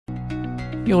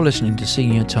You're listening to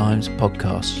Senior Times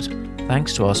Podcasts.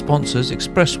 Thanks to our sponsors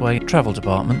Expressway Travel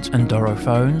Department and Doro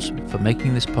Phones for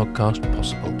making this podcast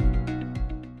possible.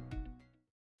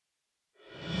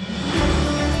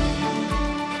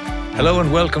 Hello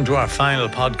and welcome to our final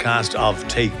podcast of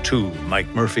Take Two. Mike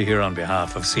Murphy here on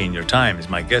behalf of Senior Times.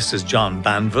 My guest is John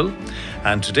Banville,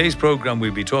 and today's programme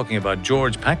we'll be talking about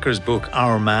George Packer's book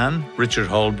Our Man, Richard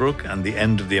Holbrooke and the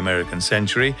End of the American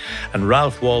Century, and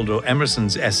Ralph Waldo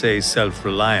Emerson's essay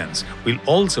Self-Reliance. We'll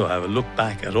also have a look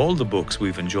back at all the books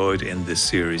we've enjoyed in this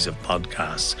series of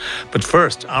podcasts. But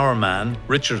first, Our Man,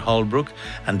 Richard Holbrooke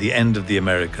and the End of the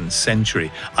American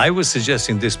Century. I was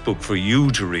suggesting this book for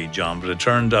you to read, John, but it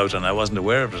turned out, and I wasn't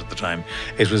aware of it at the time,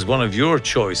 it was one of your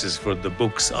choices for the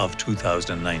books of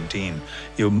 2019.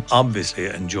 You obviously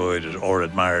enjoyed it or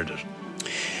admired it.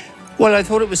 Well, I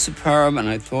thought it was superb, and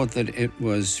I thought that it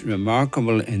was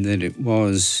remarkable in that it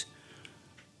was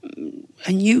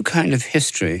a new kind of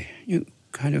history,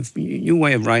 new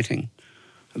way of writing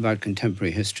about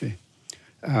contemporary history.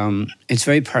 It's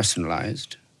very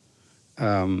personalised.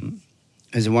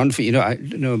 There's a wonderful, I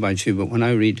don't know about you, but when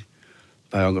I read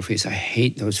biographies, I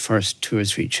hate those first 2 or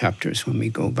 3 chapters when we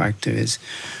go back to his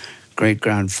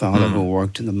great-grandfather who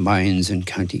worked in the mines in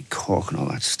County Cork and all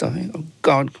that stuff. Oh,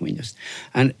 God, can we just...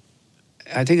 And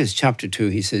I think it's chapter 2,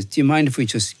 he says, do you mind if we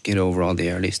just get over all the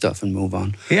early stuff and move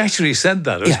on? He actually said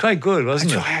that. It was quite good,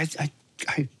 wasn't it?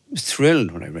 I was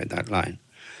thrilled when I read that line.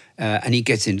 And he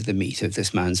gets into the meat of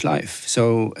this man's life.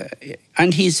 So,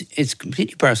 and it's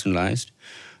completely personalised.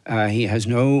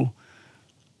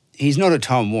 He's not a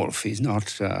Tom Wolfe. He's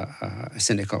not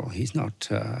cynical. He's not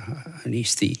an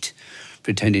aesthete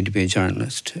pretending to be a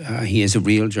journalist. He is a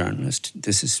real journalist.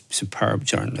 This is superb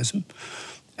journalism,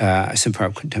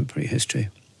 superb contemporary history.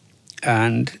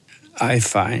 And I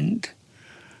find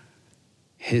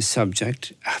his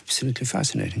subject absolutely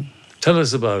fascinating. Tell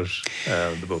us about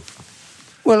the book.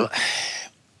 Well,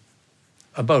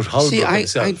 about Holbrooke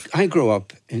himself. I grew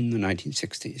up in the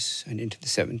 1960s and into the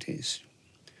 70s.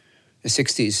 The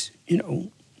 60s,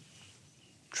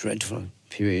 dreadful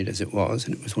period as it was,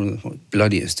 and it was one of the most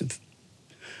bloodiest of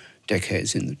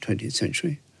decades in the 20th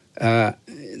century.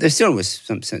 There still was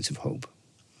some sense of hope.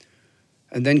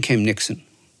 And then came Nixon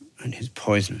and his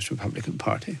poisonous Republican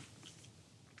Party.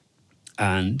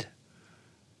 And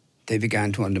they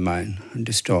began to undermine and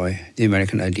destroy the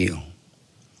American ideal.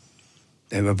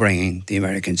 They were bringing the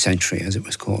American century, as it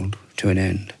was called, to an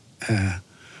end.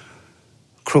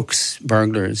 Crooks,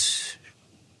 burglars,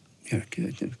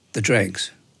 the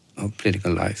dregs of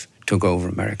political life took over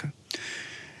America.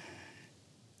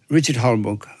 Richard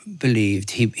Holbrooke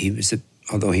believed he was,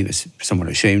 although he was somewhat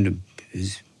ashamed of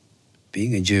his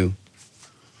being a Jew,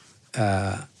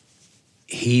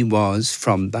 he was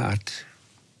from that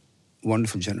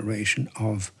wonderful generation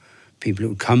of people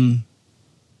who come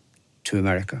to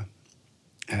America,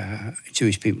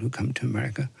 Jewish people who come to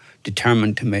America,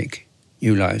 determined to make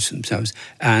new lives for themselves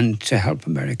and to help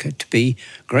America to be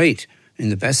great in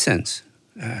the best sense,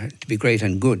 to be great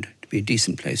and good, to be a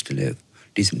decent place to live,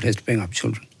 decent place to bring up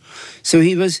children. So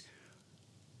he was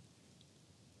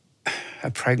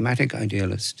a pragmatic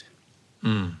idealist,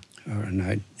 or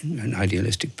an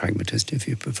idealistic pragmatist, if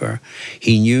you prefer.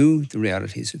 He knew the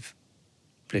realities of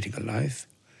political life.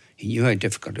 He knew how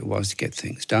difficult it was to get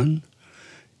things done.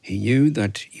 He knew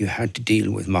that you had to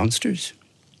deal with monsters.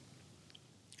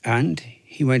 And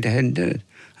he went ahead and did it.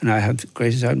 And I have the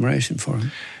greatest admiration for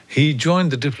him. He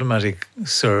joined the diplomatic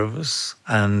service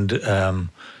and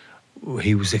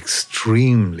he was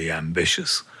extremely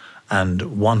ambitious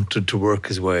and wanted to work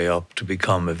his way up to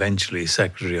become eventually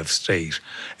Secretary of State.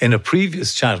 In a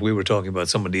previous chat, we were talking about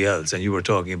somebody else, and you were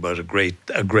talking about a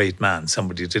great man,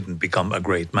 somebody who didn't become a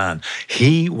great man.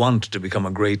 He wanted to become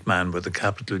a great man with a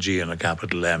capital G and a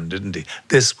capital M, didn't he?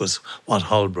 This was what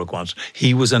Holbrooke wanted.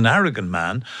 He was an arrogant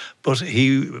man, but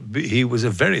he was a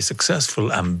very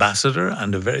successful ambassador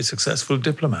and a very successful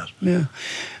diplomat. Yeah,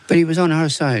 but he was on our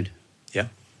side. Yeah.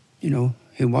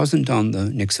 He wasn't on the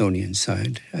Nixonian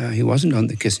side. He wasn't on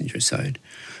the Kissinger side.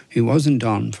 He wasn't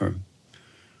on for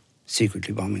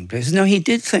secretly bombing places. No, he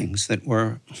did things that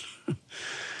were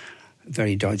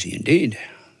very dodgy indeed.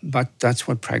 But that's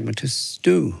what pragmatists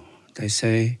do. They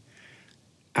say,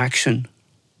 I'm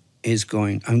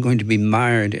going to be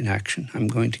mired in action. I'm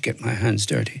going to get my hands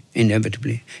dirty,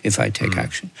 inevitably, if I take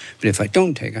action. But if I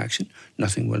don't take action,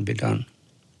 nothing will be done.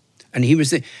 And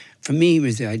for me, he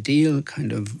was the ideal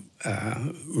kind of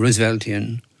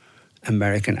Rooseveltian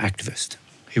American activist.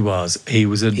 He was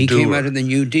a He doer. came out of the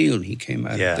New Deal. He came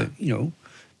out of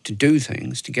to do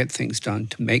things, to get things done,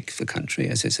 to make the country,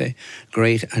 as I say,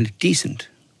 great and decent.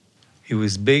 He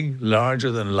was big,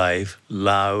 larger than life,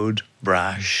 loud,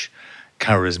 brash,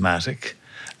 charismatic.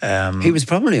 He was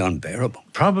probably unbearable.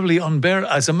 Probably unbearable.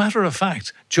 As a matter of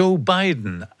fact, Joe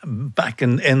Biden, back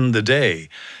in the day,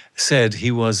 said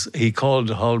he called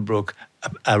Holbrook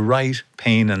a right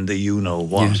pain in the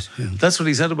you-know-what. Yes, yeah. That's what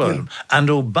he said about him. And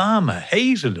Obama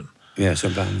hated him. Yes,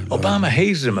 Obama. Obama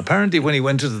hated him. Apparently, when he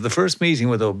went to the first meeting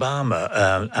with Obama,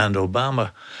 and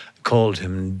Obama called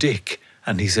him Dick,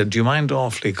 and he said, "Do you mind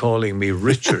awfully calling me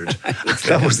Richard?"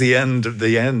 That was the end of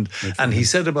the end. And he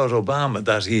said about Obama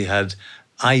that he had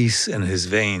ice in his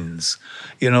veins,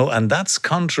 and that's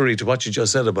contrary to what you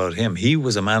just said about him. He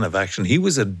was a man of action. He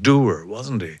was a doer,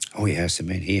 wasn't he? Oh yes, I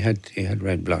mean he had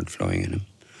red blood flowing in him.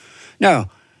 Now,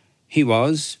 he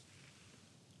was,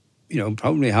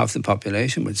 probably half the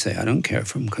population would say I don't care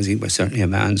for him because he was certainly a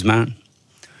man's man.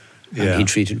 Yeah. And he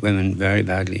treated women very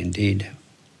badly indeed.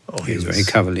 Oh, he was very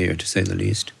cavalier, to say the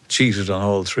least. Cheated on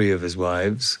all three of his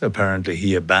wives. Apparently,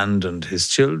 he abandoned his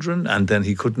children, and then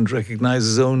he couldn't recognise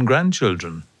his own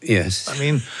grandchildren. Yes. I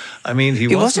mean, he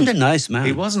wasn't a nice man.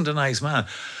 He wasn't a nice man.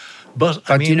 But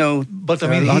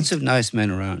there are lots of nice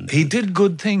men around. He did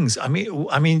good things. I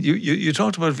mean, you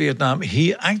talked about Vietnam.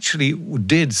 He actually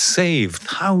did save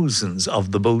thousands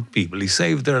of the boat people. He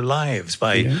saved their lives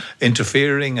by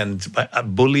interfering and by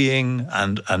bullying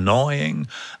and annoying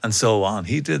and so on.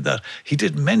 He did that. He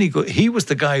did many good. He was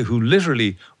the guy who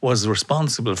literally was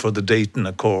responsible for the Dayton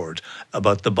Accord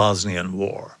about the Bosnian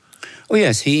War. Oh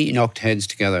yes, he knocked heads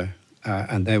together,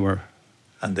 and they were.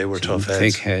 And they were tough heads.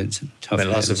 Thick heads and tough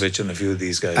heads. Milosevic and a few of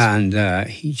these guys. And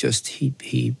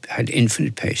he had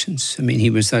infinite patience. I mean, he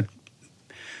was that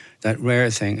rare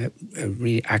thing, a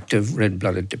really active,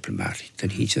 red-blooded diplomat,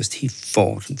 that he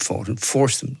fought and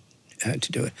forced them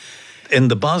to do it. In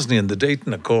the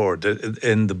Dayton Accord,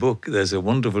 in the book, there's a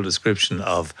wonderful description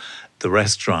of the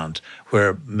restaurant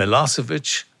where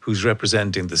Milosevic, who's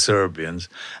representing the Serbians,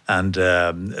 and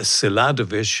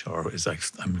Siladovic,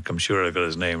 I'm sure I got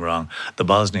his name wrong, the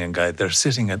Bosnian guy, they're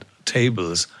sitting at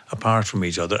tables apart from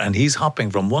each other, and he's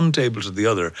hopping from one table to the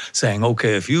other, saying,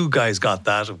 "Okay, if you guys got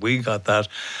that, if we got that,"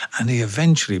 and he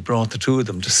eventually brought the two of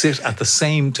them to sit at the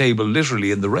same table,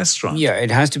 literally in the restaurant. Yeah, it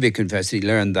has to be confessed, he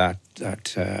learned that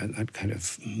kind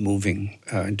of moving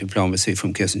diplomacy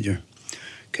from Kissinger.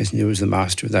 Kissinger was the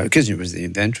master of that. Kissinger was the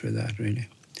inventor of that, really.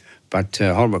 But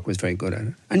Holbrook was very good at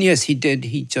it. And yes, he did.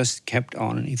 He just kept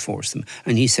on and he forced them.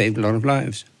 And he saved a lot of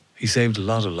lives. He saved a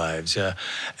lot of lives, yeah.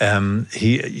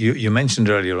 You mentioned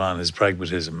earlier on his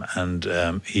pragmatism, and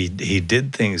he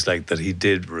did things like that he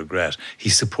did regret. He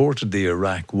supported the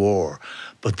Iraq War,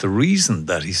 but the reason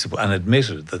that and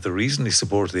admitted that the reason he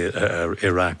supported the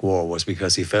Iraq War was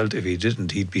because he felt if he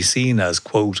didn't, he'd be seen as,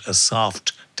 quote, a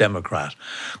soft Democrat,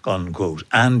 unquote.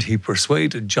 And he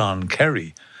persuaded John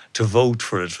Kerry to vote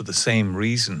for it for the same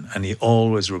reason, and he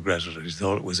always regretted it. He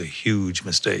thought it was a huge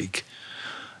mistake.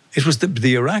 It was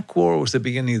the Iraq War was the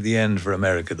beginning of the end for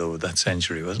America, though, that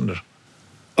century, wasn't it?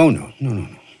 Oh, no.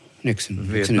 Nixon in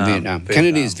Vietnam.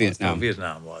 Kennedy's Vietnam.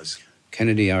 Vietnam was.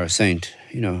 Kennedy, our saint,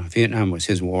 Vietnam was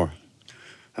his war.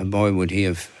 And boy, would he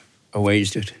have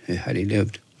waged it had he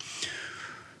lived.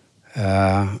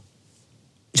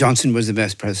 Johnson was the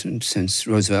best president since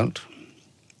Roosevelt.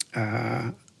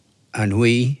 And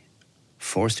we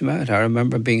forced him out. I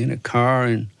remember being in a car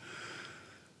in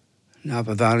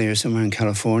Napa Valley or somewhere in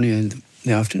California in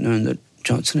the afternoon that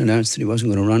Johnson announced that he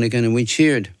wasn't going to run again, and we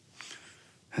cheered.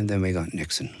 And then we got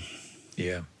Nixon.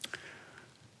 Yeah.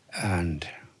 And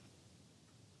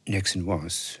Nixon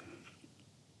was,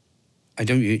 I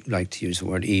don't like to use the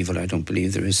word evil, I don't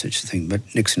believe there is such a thing, but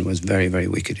Nixon was very, very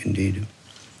wicked indeed.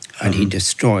 And he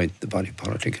destroyed the body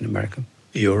politic in America.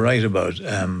 You're right about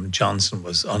Johnson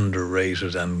was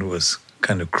underrated and was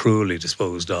kind of cruelly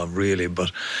disposed of, really.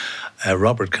 But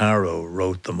Robert Caro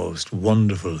wrote the most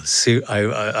wonderful...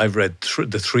 I've read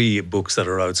the 3 books that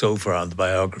are out so far on the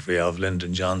biography of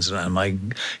Lyndon Johnson,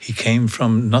 and he came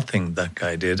from nothing, that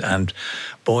guy did. And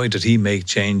boy, did he make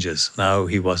changes. Now,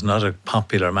 he was not a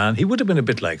popular man. He would have been a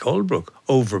bit like Holbrook,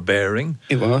 overbearing.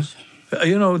 He was.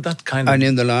 That kind of... And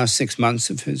in the last 6 months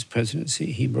of his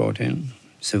presidency, he brought in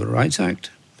Civil Rights Act.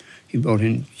 He brought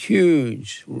in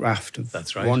huge raft of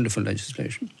wonderful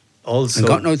legislation. Also, and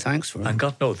got no thanks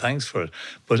for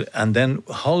it. And then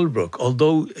Holbrook,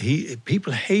 although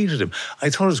people hated him, I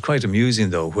thought it was quite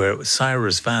amusing though, where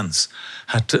Cyrus Vance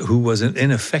who was an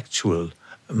ineffectual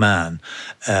man,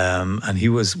 and he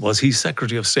was he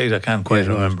Secretary of State? I can't quite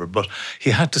remember, but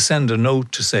he had to send a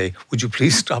note to say, "Would you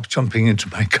please stop jumping into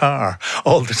my car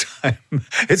all the time?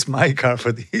 It's my car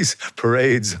for these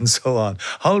parades and so on."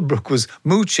 Holbrooke was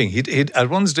mooching. He'd at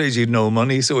one stage he'd no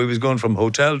money, so he was going from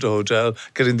hotel to hotel,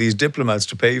 getting these diplomats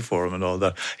to pay for him and all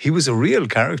that. He was a real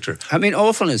character. I mean,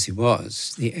 awful as he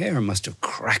was, the air must have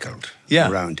crackled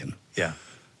around him. Yeah.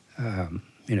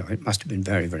 It must have been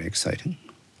very, very exciting.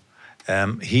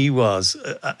 He was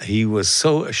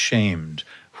so ashamed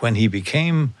when he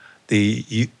became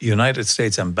the United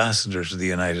States ambassador to the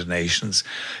United Nations.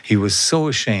 He was so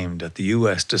ashamed at the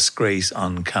U.S. disgrace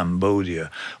on Cambodia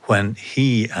when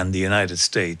he and the United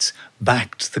States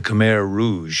backed the Khmer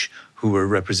Rouge, who were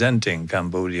representing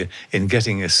Cambodia, in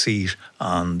getting a seat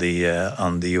on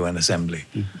the UN Assembly.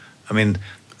 Mm-hmm. I mean,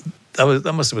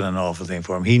 that must have been an awful thing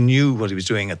for him. He knew what he was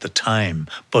doing at the time,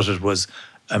 but it was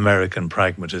American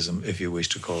pragmatism, if you wish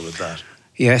to call it that.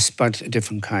 Yes, but a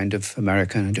different kind of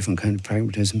American, a different kind of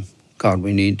pragmatism. God,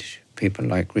 we need people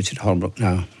like Richard Holbrooke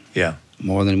now. Yeah.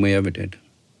 More than we ever did.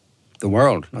 The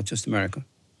world, not just America.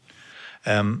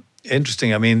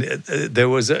 Interesting. I mean, there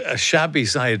was a shabby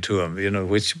side to him,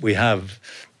 which we have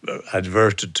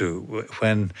adverted to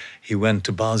when he went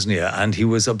to Bosnia, and he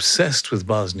was obsessed with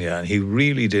Bosnia, and he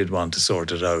really did want to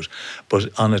sort it out. But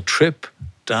on a trip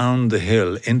down the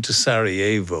hill into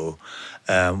Sarajevo,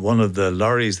 one of the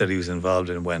lorries that he was involved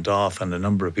in went off, and a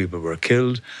number of people were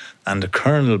killed. And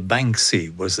Colonel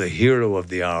Banksy was the hero of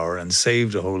the hour and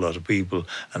saved a whole lot of people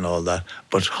and all that.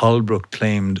 But Holbrooke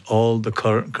claimed all the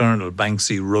Colonel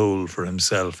Banksy role for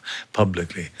himself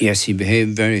publicly. Yes, he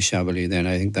behaved very shabbily then.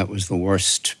 I think that was the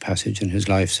worst passage in his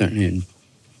life, certainly in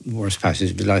the worst passage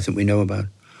of his life that we know about.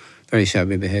 Very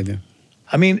shabby behaviour.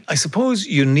 I mean, I suppose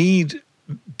you need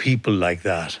people like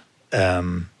that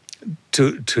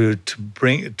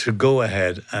to go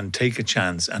ahead and take a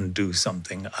chance and do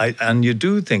something. And you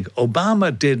do think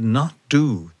Obama did not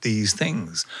do these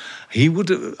things.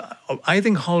 I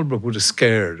think Holbrooke would have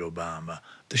scared Obama,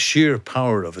 the sheer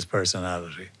power of his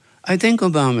personality. I think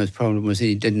Obama's problem was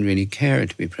he didn't really care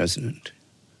to be president.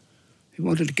 He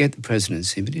wanted to get the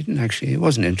presidency, but he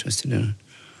wasn't interested in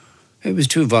it. It was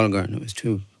too vulgar and it was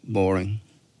too boring.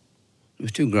 It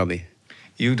was too grubby.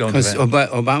 You don't. Because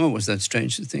Obama was that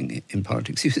strangest thing in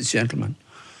politics. He was a gentleman.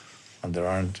 And there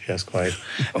aren't, yes, quite.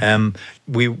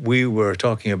 We were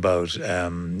talking about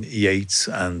Yeats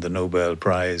and the Nobel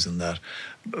Prize and that.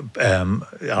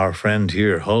 Our friend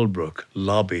here, Holbrooke,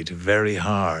 lobbied very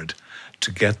hard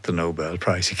to get the Nobel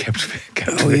Prize. He kept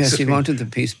yes, he wanted the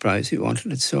Peace Prize. He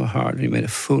wanted it so hard, and he made a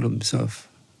fool of himself.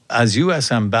 As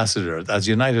U.S. ambassador, as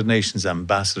United Nations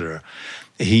ambassador,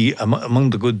 he,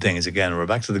 among the good things, again, we're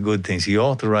back to the good things, he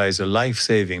authorised a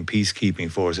life-saving peacekeeping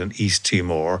force in East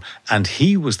Timor, and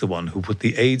he was the one who put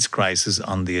the AIDS crisis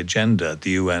on the agenda at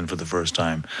the UN for the first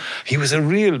time. He was a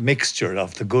real mixture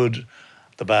of the good,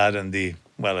 the bad, and the,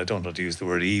 well, I don't want to use the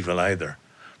word evil either.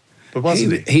 But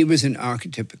wasn't he? He was an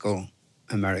archetypical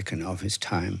American of his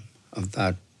time, of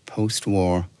that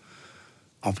post-war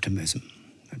optimism,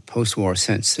 that post-war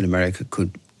sense that America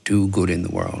could do good in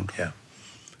the world. Yeah.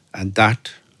 And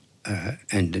that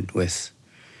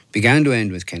began to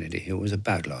end with Kennedy, who was a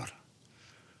bad lot.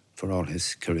 For all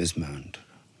his charisma and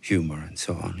humour and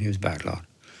so on, he was a bad lot.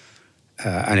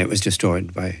 And it was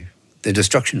destroyed by, the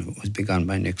destruction of it was begun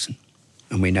by Nixon.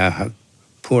 And we now have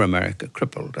poor America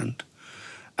crippled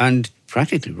and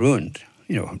practically ruined.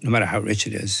 No matter how rich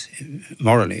it is,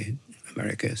 morally,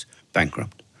 America is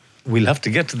bankrupt. We'll have to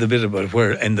get to the bit about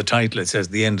where in the title it says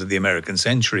the end of the American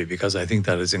century, because I think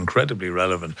that is incredibly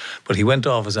relevant. But he went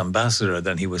off as ambassador,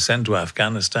 then he was sent to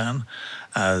Afghanistan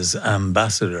as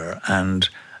ambassador, and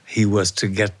he was to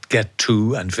get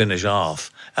to and finish off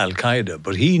Al-Qaeda.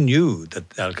 But he knew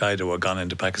that Al-Qaeda were gone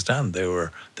into Pakistan. They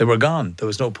were gone. There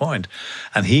was no point.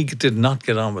 And he did not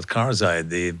get on with Karzai,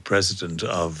 the president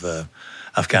of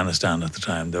Afghanistan at the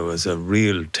time. There was a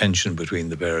real tension between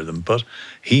the pair of them. But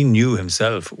he knew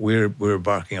himself, we're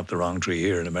barking up the wrong tree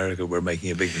here in America. We're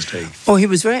making a big mistake. Oh, he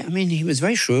was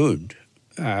very shrewd.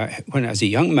 When, as a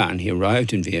young man, he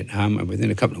arrived in Vietnam, and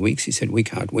within a couple of weeks he said, we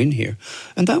can't win here.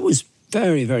 And that was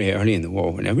very, very early in the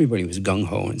war, when everybody was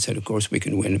gung-ho and said, of course we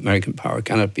can win. American power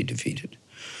cannot be defeated.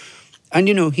 And,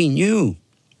 he knew.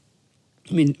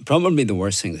 Probably the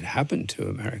worst thing that happened to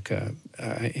America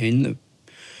in the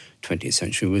 20th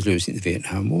century was losing the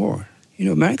Vietnam War.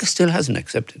 America still hasn't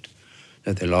accepted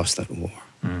that they lost that war.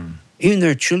 Mm. Even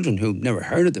their children who've never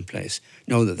heard of the place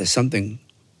know that there's something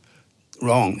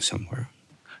wrong somewhere.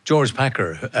 George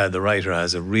Packer, the writer,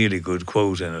 has a really good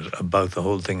quote in it about the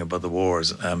whole thing about the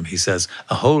wars. He says,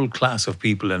 a whole class of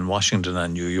people in Washington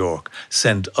and New York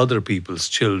sent other people's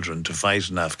children to fight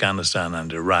in Afghanistan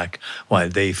and Iraq while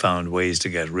they found ways to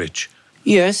get rich.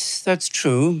 Yes, that's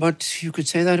true, but you could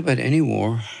say that about any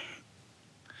war.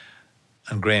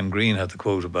 And Graham Greene had the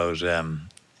quote about,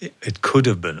 it could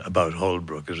have been about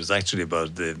Holbrook. It was actually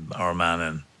about our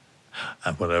man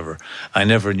and whatever. I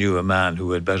never knew a man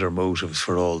who had better motives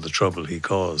for all the trouble he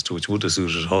caused, which would have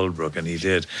suited Holbrook, and he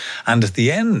did. And at the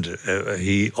end,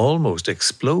 he almost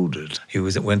exploded. He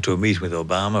went to a meeting with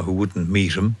Obama, who wouldn't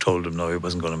meet him, told him no, he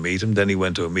wasn't going to meet him. Then he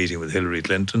went to a meeting with Hillary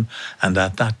Clinton, and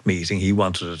at that meeting, he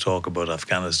wanted to talk about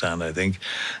Afghanistan, I think.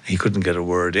 He couldn't get a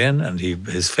word in, and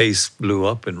his face blew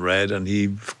up in red, and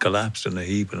he collapsed in a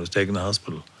heap and was taken to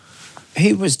hospital.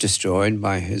 He was destroyed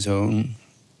by his own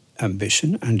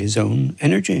ambition and his own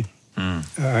energy.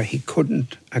 He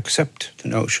couldn't accept the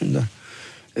notion that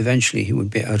eventually he would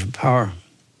be out of power.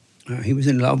 He was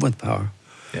in love with power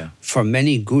for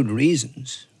many good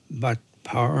reasons, but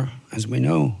power, as we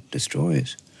know,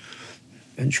 destroys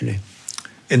eventually.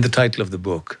 In the title of the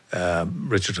book,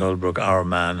 Richard Holbrooke, Our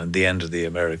Man and the End of the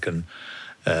American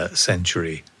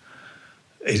Century,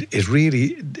 it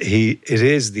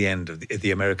is the end of the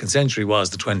American century.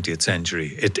 Was the 20th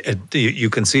century.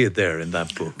 You can see it there in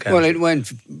that book. Well, it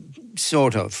went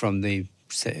sort of from the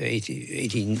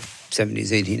 1870s,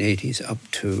 1880s up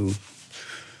to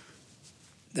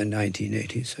the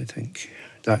 1980s, I think.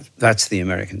 That's the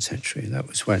American century. That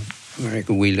was when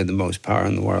America wielded the most power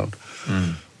in the world.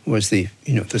 Was the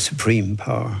supreme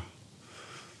power.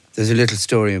 There's a little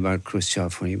story about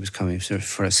Khrushchev when he was coming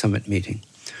for a summit meeting.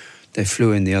 They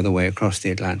flew in the other way across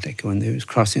the Atlantic. When he was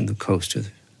crossing the coast of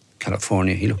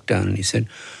California, he looked down and he said,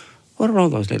 "What are all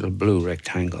those little blue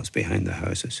rectangles behind the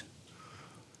houses?"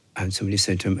 And somebody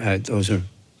said to him, "Those are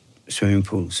swimming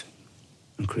pools."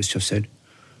 And Khrushchev said,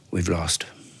 "We've lost."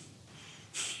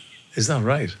 Is that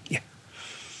right? Yeah.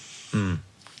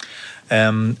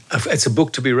 It's a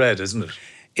book to be read, isn't it?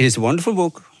 It is a wonderful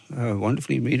book, a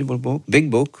wonderfully readable book, big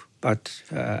book, but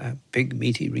a big,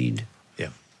 meaty read.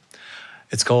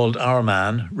 It's called Our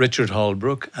Man, Richard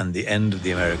Holbrooke and the End of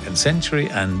the American Century,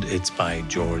 and it's by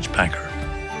George Packer.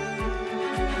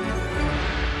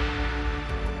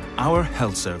 Our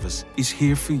health service is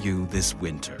here for you this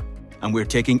winter, and we're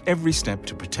taking every step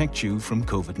to protect you from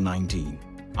COVID-19.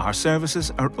 Our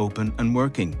services are open and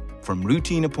working, from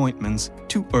routine appointments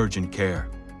to urgent care.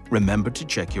 Remember to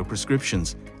check your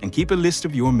prescriptions and keep a list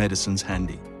of your medicines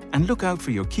handy. And look out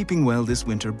for your Keeping Well This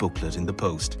Winter booklet in the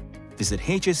post. Visit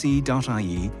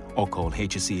hse.ie or call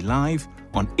HSE Live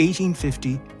on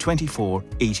 1850 24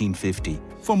 1850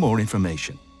 for more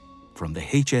information. From the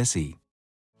HSE.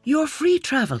 Your free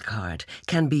travel card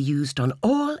can be used on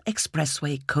all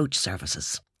expressway coach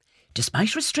services.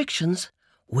 Despite restrictions,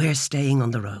 we're staying on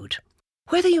the road.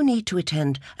 Whether you need to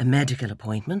attend a medical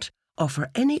appointment or for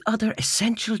any other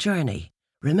essential journey,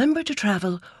 remember to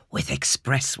travel with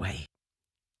Expressway.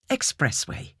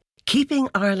 Expressway, keeping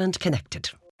Ireland connected.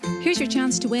 Here's your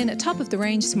chance to win a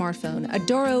top-of-the-range smartphone, a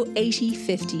Doro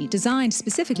 8050, designed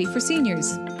specifically for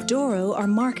seniors. Doro are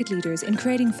market leaders in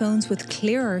creating phones with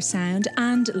clearer sound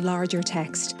and larger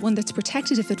text, one that's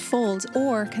protected if it falls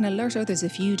or can alert others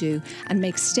if you do, and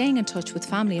makes staying in touch with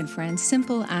family and friends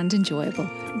simple and enjoyable.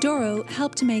 Doro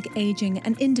help to make ageing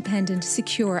an independent,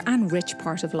 secure and rich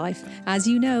part of life. As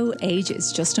you know, age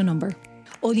is just a number.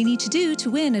 All you need to do to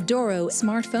win a Doro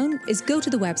smartphone is go to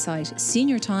the website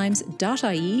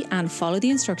seniortimes.ie and follow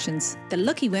the instructions. The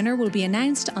lucky winner will be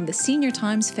announced on the Senior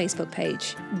Times Facebook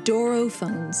page. Doro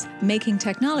phones, making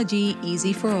technology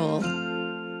easy for all.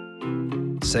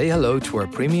 Say hello to our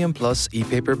Premium Plus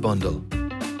e-paper bundle,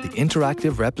 the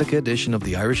interactive replica edition of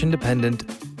the Irish Independent,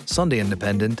 Sunday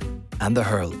Independent and the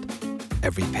Herald.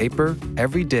 Every paper,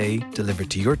 every day, delivered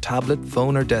to your tablet,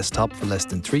 phone or desktop for less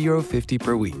than €3.50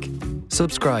 per week.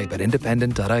 Subscribe at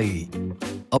independent.ie.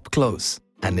 Up close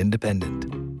and independent.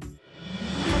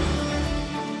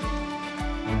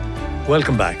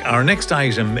 Welcome back. Our next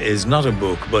item is not a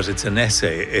book, but it's an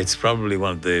essay. It's probably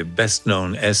one of the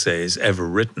best-known essays ever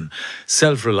written,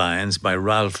 Self-Reliance by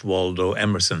Ralph Waldo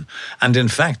Emerson. And in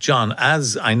fact, John,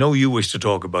 as I know you wish to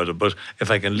talk about it, but if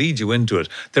I can lead you into it,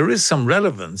 there is some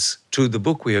relevance to the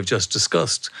book we have just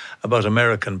discussed about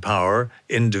American power,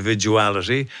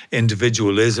 individuality,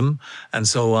 individualism, and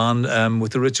so on,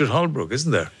 with the Richard Holbrooke,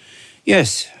 isn't there?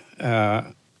 Yes.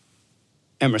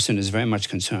 Emerson is very much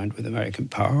concerned with American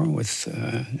power, with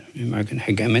American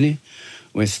hegemony,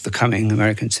 with the coming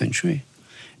American century.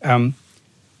 There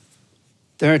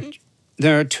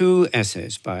are two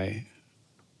essays by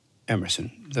Emerson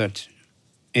that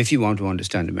if you want to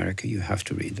understand America, you have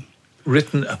to read them.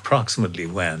 Written approximately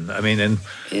when? I mean, in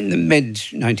the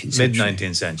mid-19th century.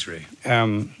 Mid-19th century.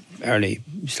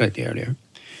 Slightly earlier.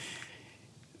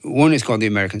 One is called The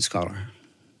American Scholar,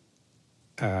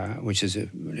 which is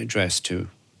an address to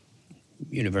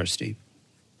university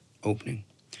opening.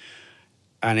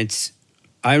 And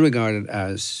I regard it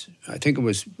as, I think it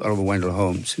was Oliver Wendell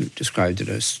Holmes who described it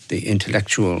as the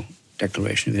intellectual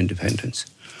Declaration of Independence.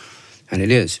 And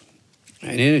it is.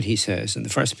 And in it he says, in the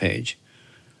first page,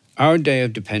 our day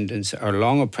of dependence, our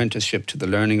long apprenticeship to the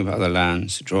learning of other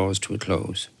lands draws to a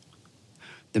close.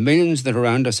 The millions that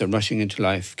around us are rushing into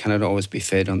life cannot always be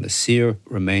fed on the sere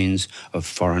remains of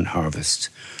foreign harvests.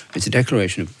 It's a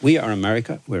declaration of we are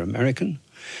America, we're American,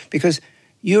 because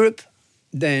Europe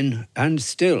then, and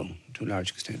still to a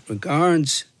large extent,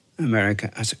 regards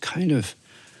America as a kind of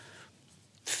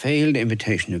failed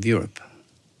imitation of Europe.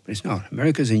 But it's not.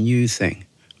 America is a new thing.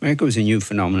 America was a new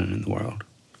phenomenon in the world.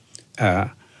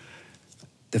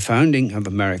 The founding of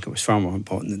America was far more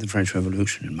important than the French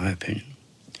Revolution, in my opinion.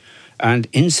 And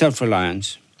in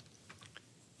Self-Reliance,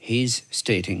 he's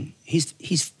stating, he's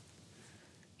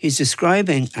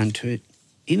describing and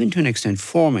even to an extent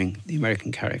forming the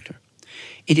American character.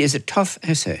 It is a tough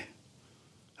essay.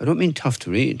 I don't mean tough to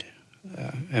read.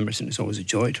 Emerson is always a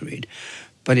joy to read.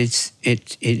 But it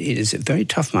is very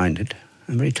tough-minded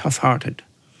and very tough-hearted.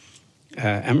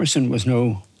 Emerson was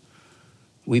no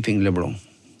weeping liberal.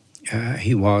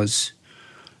 He was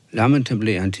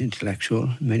lamentably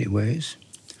anti-intellectual in many ways,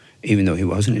 even though he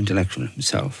was an intellectual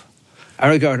himself. I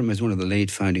regard him as one of the late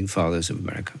founding fathers of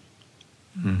America.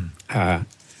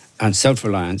 And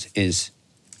Self-Reliance is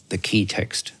the key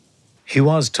text. He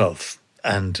was tough,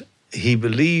 and he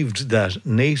believed that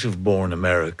native-born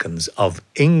Americans of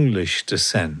English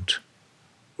descent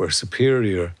were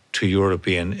superior to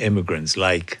European immigrants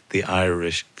like the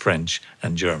Irish, French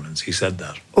and Germans. He said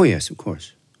that. Oh, yes, of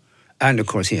course. And, of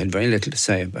course, he had very little to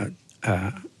say about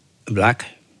blacks.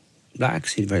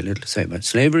 He had very little to say about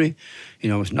slavery. He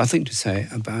knows nothing to say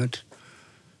about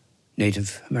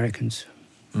Native Americans,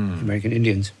 American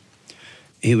Indians.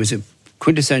 He was a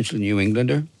quintessential New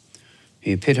Englander.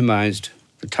 He epitomized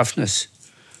the toughness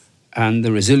and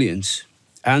the resilience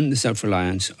and the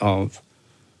self-reliance of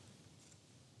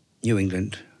New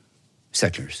England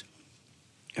settlers.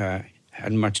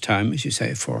 Hadn't much time, as you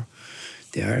say, for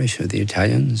the Irish or the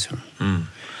Italians or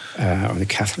the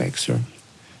Catholics.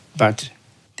 But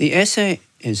the essay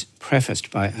is prefaced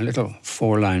by a little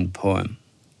 4-line poem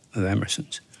of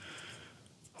Emerson's,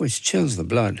 which chills the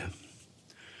blood.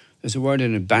 There's a word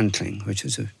in it, bantling, which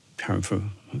is a term for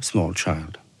a small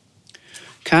child.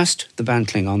 Cast the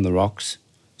bantling on the rocks,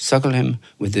 suckle him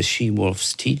with the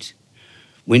she-wolf's teat,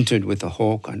 wintered with the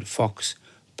hawk and fox,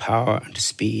 power and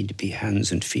speed be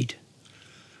hands and feet.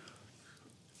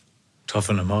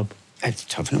 Toughen him up. It's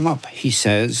toughen him up. He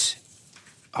says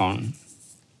on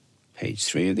page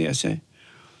 3 of the essay,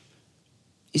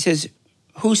 he says,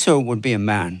 whoso would be a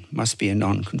man must be a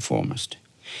nonconformist.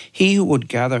 He who would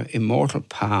gather immortal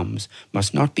palms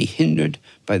must not be hindered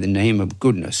by the name of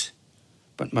goodness,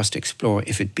 but must explore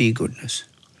if it be goodness.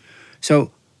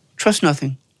 So trust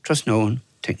nothing, trust no one,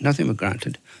 take nothing for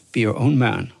granted, be your own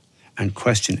man, and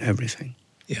question everything.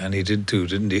 Yeah, and he did too,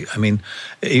 didn't he? I mean,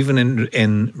 even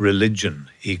in religion,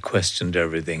 he questioned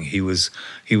everything. He was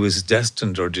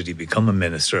destined, or did he become a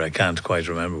minister? I can't quite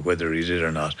remember whether he did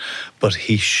or not. But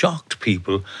he shocked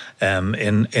people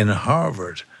in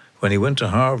Harvard. When he went to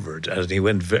Harvard,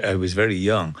 I was very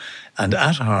young, and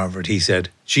at Harvard he said,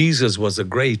 Jesus was a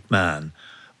great man,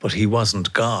 but he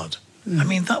wasn't God. I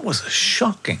mean, that was a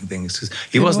shocking thing.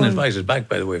 He wasn't invited back,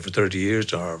 by the way, for 30 years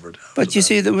to Harvard. But you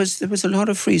see, there was a lot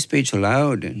of free speech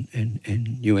allowed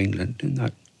in New England, in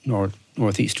that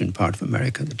northeastern part of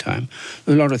America at the time.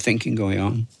 There was a lot of thinking going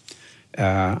on.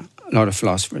 A lot of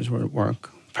philosophers were at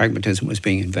work. Pragmatism was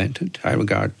being invented. I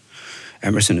regard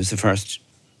Emerson as the first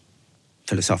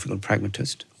philosophical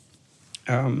pragmatist.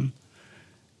 And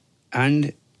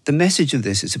the message of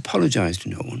this is apologize to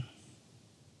no one.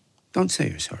 Don't say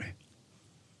you're sorry.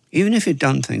 Even if you've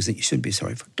done things that you should be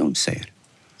sorry for, don't say it.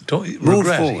 Don't move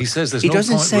regret. forward. He says there's he no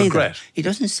doesn't point say regret. That. He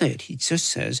doesn't say it. He just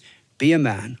says, be a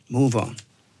man, move on.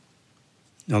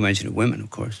 No mention of women, of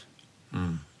course.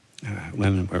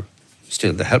 Women were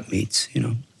still the helpmeets, you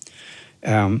know.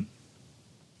 And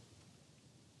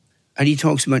he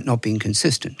talks about not being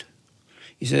consistent.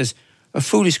 He says, a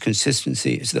foolish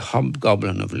consistency is the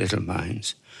hobgoblin of little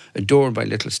minds, adored by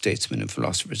little statesmen and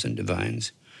philosophers and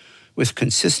divines. With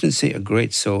consistency, a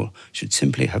great soul should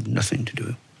simply have nothing to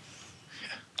do.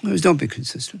 Don't be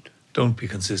consistent. Don't be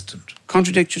consistent.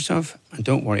 Contradict yourself and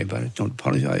don't worry about it. Don't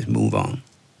apologize, move on.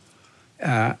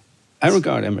 I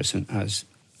regard Emerson as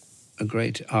a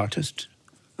great artist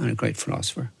and a great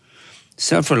philosopher.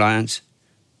 Self-reliance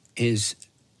is,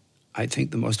 I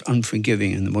think, the most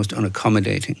unforgiving and the most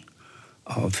unaccommodating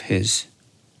of his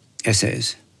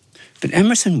essays. But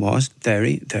Emerson was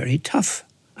very, very tough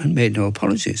and made no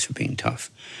apologies for being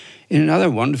tough. In another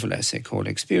wonderful essay called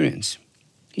Experience,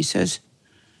 he says,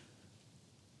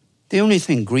 "The only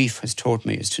thing grief has taught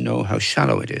me is to know how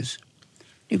shallow it is."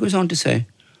 He goes on to say,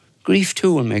 "Grief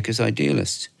too will make us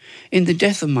idealists. In the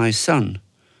death of my son,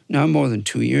 now more than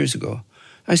 2 years ago,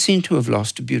 I seem to have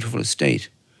lost a beautiful estate.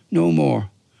 No more.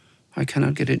 I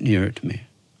cannot get it nearer to me."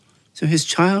 So his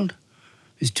child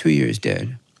is 2 years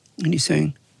dead, and he's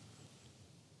saying,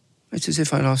 it's as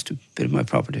if I lost a bit of my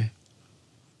property.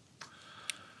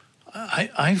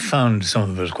 I found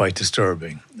some of it quite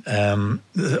disturbing.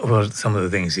 Well, some of the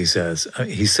things he says.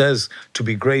 He says to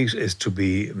be great is to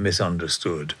be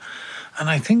misunderstood. And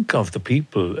I think of the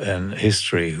people in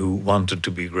history who wanted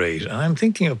to be great. And I'm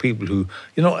thinking of people who,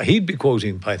 he'd be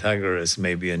quoting Pythagoras,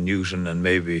 maybe, and Newton, and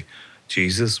maybe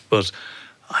Jesus. But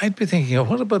I'd be thinking,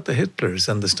 what about the Hitlers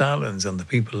and the Stalins and the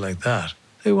people like that?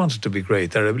 They wanted to be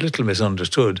great. They're a little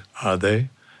misunderstood, are they?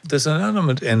 There's an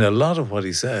element in a lot of what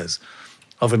he says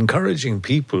of encouraging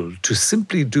people to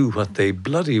simply do what they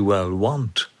bloody well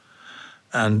want,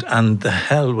 and the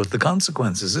hell with the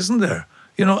consequences, isn't there?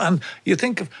 And you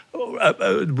think of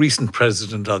a recent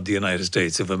president of the United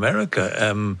States of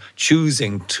America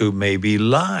choosing to maybe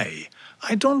lie.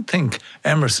 I don't think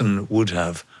Emerson would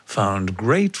have found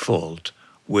great fault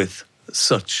with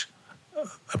such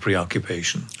a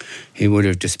preoccupation. He would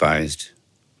have despised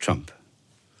Trump.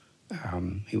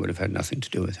 He would have had nothing to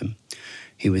do with him.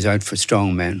 He was out for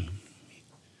strong men,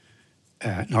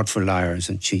 not for liars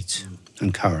and cheats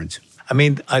and cowards. I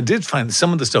mean, I did find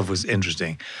some of the stuff was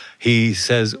interesting. He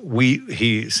says we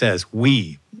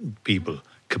people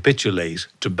capitulate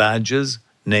to badges,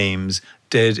 names,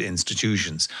 dead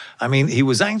institutions. I mean, he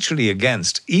was actually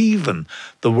against even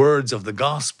the words of the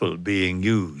gospel being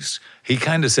used. He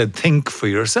kind of said, think for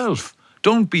yourself.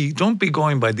 Don't be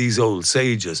going by these old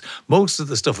sages. Most of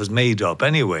the stuff was made up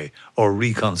anyway or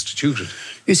reconstituted.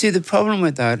 You see, the problem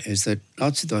with that is that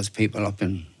lots of those people up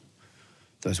in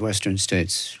those Western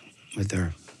states with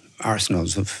their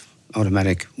arsenals of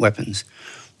automatic weapons,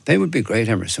 they would be great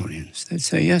Emersonians. They'd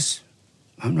say, yes,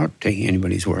 I'm not taking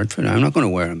anybody's word for it. I'm not going to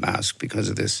wear a mask because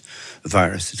of this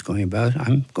virus that's going about.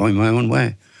 I'm going my own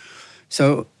way.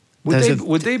 So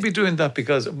would they be doing that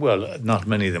because, well, not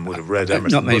many of them would have read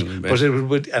Emerson, not many of them, but it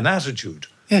would an attitude.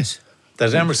 Yes.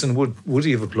 That Emerson would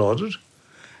he have applauded?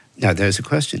 Now, there's a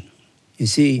question. You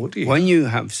see, when you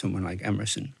have someone like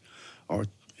Emerson or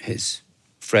his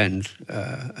friend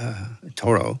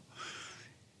Thoreau,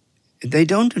 they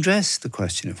don't address the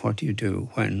question of what do you do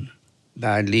when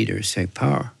bad leaders take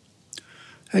power.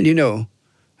 And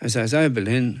as Isaiah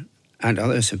Berlin and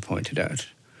others have pointed out,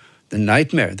 the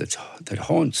nightmare that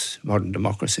haunts modern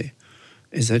democracy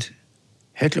is that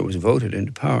Hitler was voted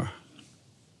into power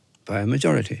by a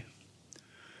majority.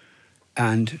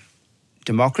 And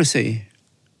democracy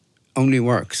only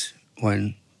works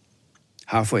when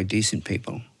halfway decent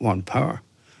people want power.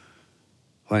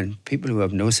 When people who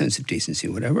have no sense of decency,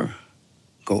 whatever,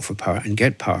 go for power and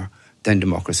get power, then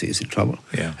democracy is in trouble.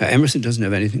 Yeah. Emerson doesn't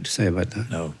have anything to say about that.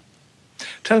 No.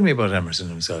 Tell me about Emerson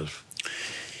himself.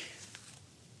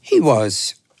 He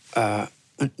was a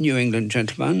New England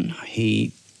gentleman.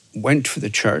 He went for the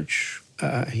church.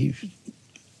 He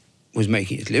was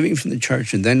making his living from the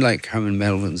church. And then, like Herman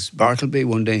Melville's Bartleby,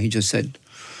 one day he just said,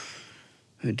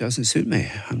 it doesn't suit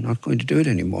me. I'm not going to do it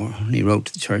anymore. And he wrote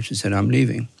to the church and said, I'm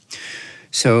leaving.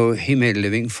 So he made a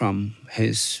living from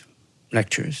his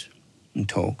lectures and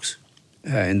talks.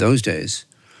 In those days,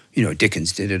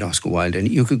 Dickens did it, Oscar Wilde, and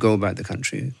you could go about the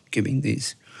country giving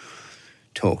these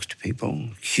talks to people,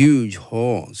 huge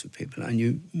halls of people, and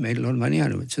you made a lot of money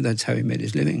out of it. So that's how he made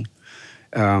his living.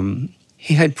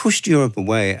 He had pushed Europe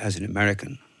away as an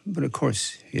American, but of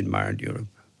course he admired Europe.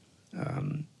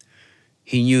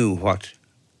 He knew what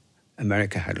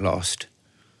America had lost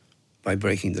by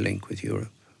breaking the link with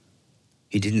Europe.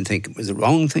 He didn't think it was the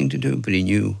wrong thing to do, but he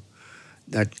knew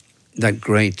that that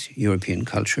great European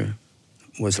culture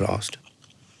was lost.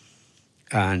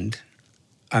 And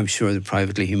I'm sure that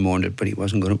privately he mourned it, but he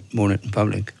wasn't going to mourn it in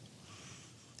public.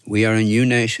 We are a new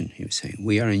nation, he was saying.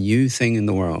 We are a new thing in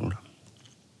the world.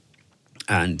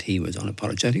 And he was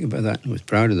unapologetic about that and was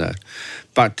proud of that.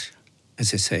 But,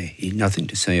 as I say, he had nothing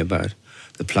to say about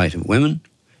the plight of women,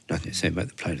 nothing to say about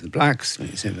the plight of the blacks,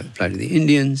 nothing to say about the plight of the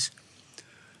Indians.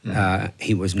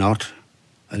 He was not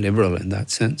a liberal in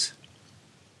that sense.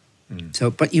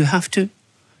 So, but you have to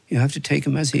You have to take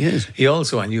him as he is. He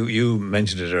also, and you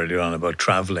mentioned it earlier on about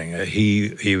travelling,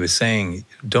 he was saying,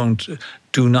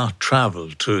 do not travel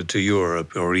to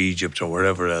Europe or Egypt or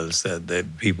wherever else that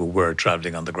people were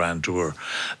travelling on the Grand Tour.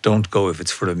 Don't go if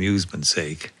it's for amusement's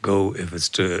sake. Go if it's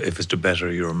to better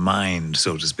your mind,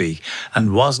 so to speak.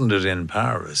 And wasn't it in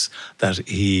Paris that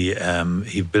he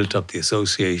built up the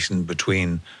association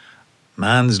between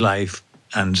man's life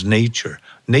and nature?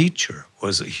 Nature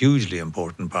was a hugely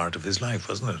important part of his life,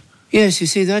 wasn't it? Yes, you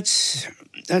see, that's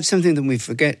something that we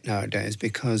forget nowadays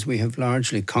because we have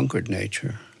largely conquered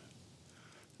nature.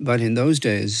 But in those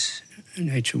days,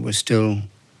 nature was still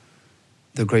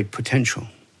the great potential.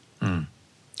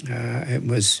 It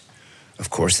was,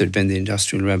 of course, there'd been the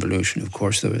Industrial Revolution. Of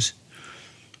course, there was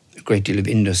a great deal of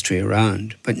industry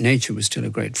around. But nature was still a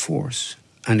great force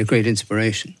and a great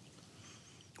inspiration.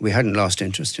 We hadn't lost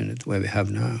interest in it the way we have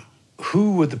now.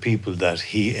 Who were the people that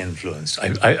he influenced?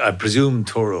 I presume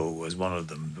Thoreau was one of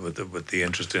them with the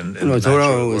interest in the natural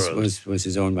Thoreau world. was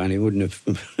his own man. He wouldn't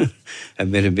have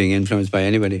admitted being influenced by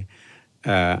anybody.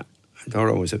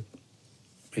 Thoreau was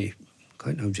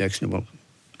quite an objectionable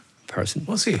person.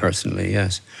 Was he? Personally,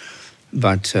 yes.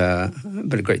 But a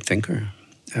great thinker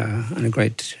and a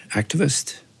great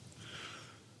activist.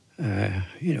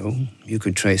 You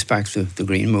could trace back the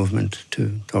Green Movement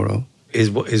to Thoreau.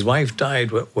 His wife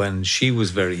died when she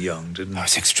was very young, didn't he?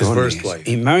 It's extraordinary. His first wife.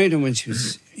 He married her when she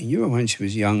was, he knew her when she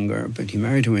was younger, but he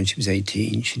married her when she was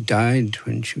 18. She died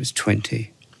when she was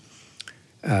 20.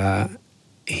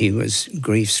 He was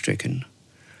grief-stricken.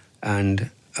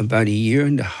 And about a year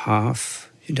and a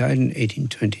half, she died in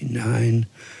 1829.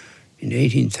 In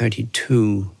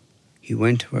 1832, he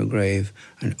went to her grave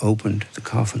and opened the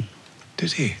coffin.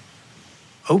 Did he?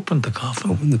 Opened the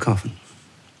coffin? Opened the coffin.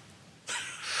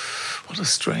 What a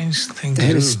strange thing to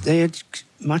do. They had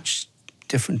much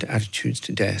different attitudes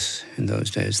to death in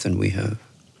those days than we have.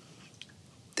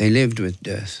 They lived with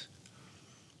death.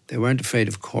 They weren't afraid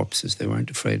of corpses. They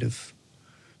weren't afraid of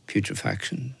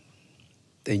putrefaction.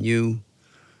 They knew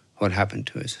what happened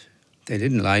to us. They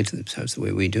didn't lie to themselves the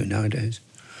way we do nowadays.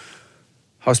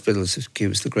 Hospitals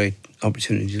give us the great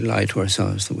opportunity to lie to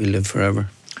ourselves that we live forever.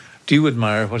 Do you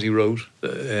admire what he wrote?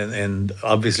 And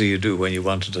obviously you do when you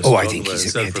wanted to talk about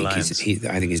self-reliance.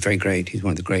 I think he's very great. He's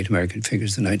one of the great American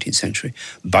figures of the 19th century.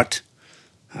 But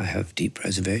I have deep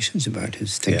reservations about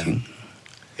his thinking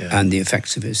and the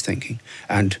effects of his thinking.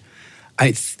 And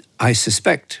I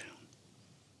suspect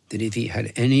that if he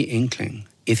had any inkling,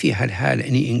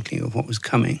 of what was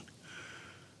coming,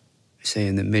 say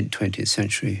in the mid-20th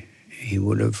century, he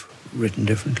would have written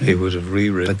differently. He would have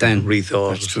rewritten, but then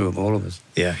rethought that's true of all of us.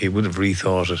 Yeah, he would have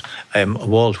rethought it.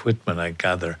 Walt Whitman, I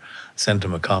gather, sent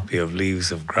him a copy of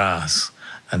Leaves of Grass,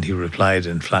 and he replied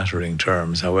in flattering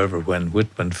terms. However, when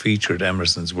Whitman featured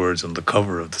Emerson's words on the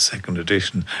cover of the second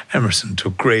edition, Emerson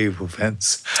took grave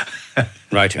offence.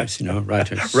 Writers.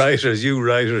 Writers,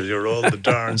 you're all the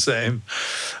darn same.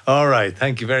 All right,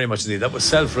 thank you very much indeed. That was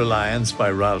Self-Reliance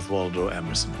by Ralph Waldo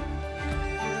Emerson.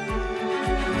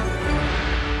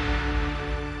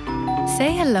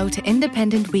 Say hello to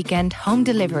Independent Weekend Home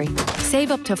Delivery.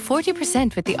 Save up to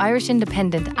 40% with the Irish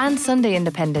Independent and Sunday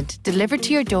Independent delivered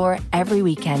to your door every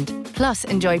weekend. Plus,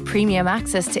 enjoy premium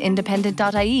access to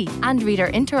independent.ie and read our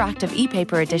interactive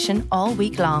e-paper edition all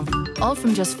week long. All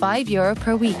from just €5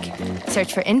 per week.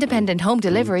 Search for Independent Home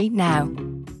Delivery now.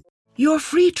 Your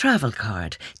free travel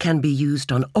card can be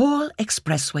used on all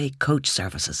expressway coach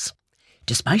services.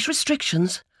 Despite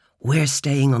restrictions, we're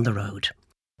staying on the road.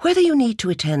 Whether you need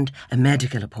to attend a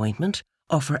medical appointment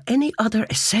or for any other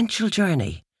essential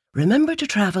journey, remember to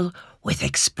travel with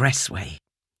Expressway.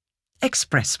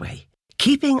 Expressway,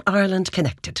 keeping Ireland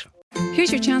connected.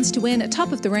 Here's your chance to win a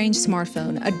top-of-the-range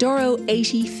smartphone, a Doro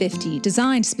 8050,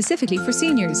 designed specifically for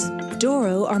seniors.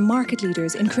 Doro are market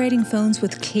leaders in creating phones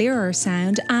with clearer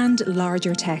sound and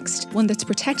larger text, one that's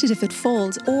protected if it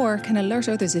falls or can alert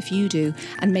others if you do,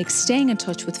 and makes staying in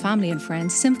touch with family and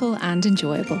friends simple and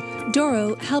enjoyable.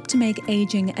 Doro help to make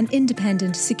ageing an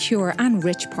independent, secure and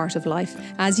rich part of life.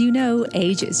 As you know,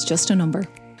 age is just a number.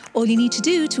 All you need to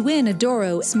do to win a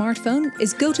Doro smartphone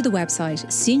is go to the website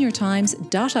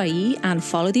seniortimes.ie and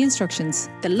follow the instructions.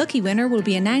 The lucky winner will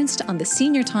be announced on the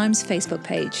Senior Times Facebook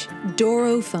page.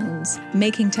 Doro phones,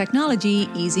 making technology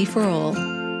easy for all.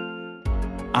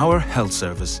 Our health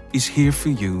service is here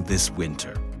for you this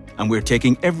winter, and we're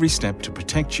taking every step to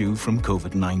protect you from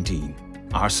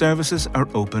COVID-19. Our services are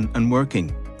open and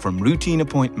working, from routine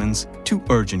appointments to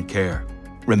urgent care.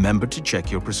 Remember to check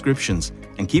your prescriptions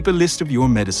and keep a list of your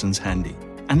medicines handy.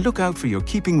 And look out for your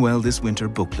Keeping Well This Winter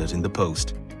booklet in the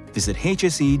post. Visit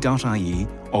hse.ie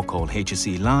or call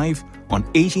HSE Live on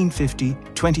 1850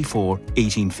 24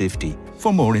 1850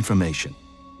 for more information.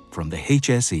 From the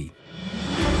HSE.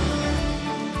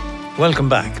 Welcome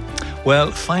back.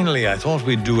 Well, finally, I thought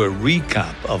we'd do a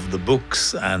recap of the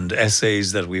books and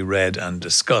essays that we read and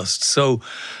discussed. So,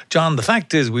 John, the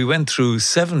fact is we went through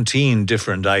 17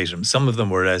 different items. Some of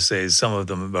them were essays, some of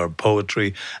them were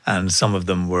poetry, and some of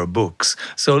them were books.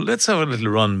 So let's have a little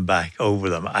run back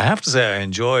over them. I have to say I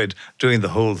enjoyed doing the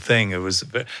whole thing. It was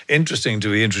interesting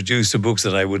to be introduced to books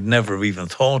that I would never have even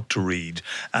thought to read.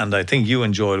 And I think you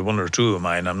enjoyed one or two of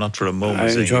mine. I'm not for a moment I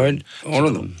saying enjoyed all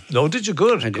of them. No, did you?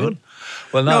 Good. I did. Good.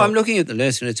 Well, now, no, I'm looking at the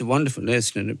list, and it's a wonderful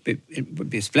list, and it would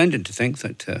be splendid to think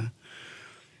that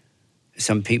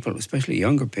some people, especially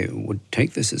younger people, would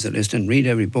take this as a list and read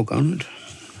every book on it.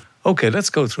 Okay, let's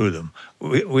go through them.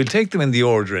 We'll take them in the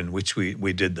order in which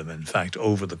we did them, in fact,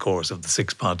 over the course of the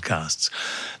 6 podcasts.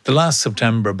 The Last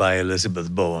September by Elizabeth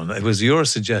Bowen. It was your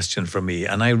suggestion for me,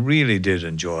 and I really did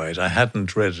enjoy it. I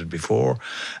hadn't read it before,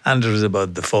 and it was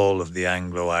about the fall of the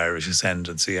Anglo-Irish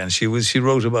ascendancy, and she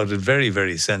wrote about it very,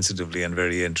 very sensitively and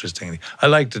very interestingly. I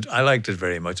liked it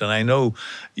very much, and I know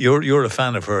you're a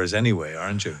fan of hers anyway,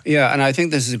 aren't you? Yeah, and I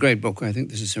think this is a great book. I think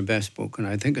this is her best book, and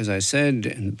I think, as I said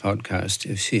in the podcast,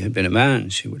 if she had been a man,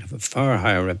 she would have a far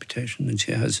higher reputation than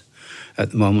she has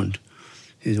at the moment.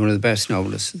 She's one of the best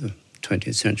novelists of the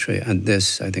 20th century, and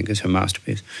this, I think, is her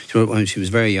masterpiece. She wrote when she was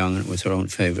very young, and it was her own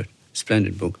favourite.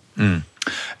 Splendid book.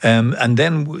 And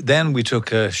then we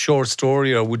took a short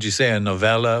story, or would you say a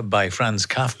novella, by Franz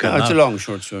Kafka. No, it's a long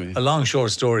short story. A long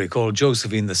short story called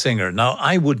Josephine the Singer. Now,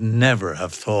 I would never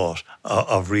have thought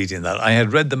of reading that. I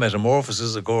had read The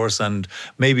Metamorphoses, of course, and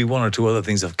maybe one or two other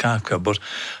things of Kafka, but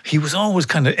he was always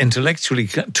kind of intellectually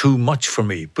too much for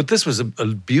me. But this was a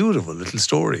beautiful little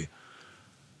story.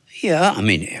 Yeah, I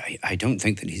mean, I don't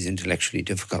think that he's intellectually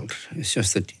difficult. It's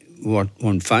just that what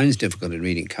one finds difficult in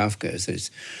reading Kafka is that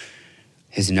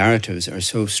his narratives are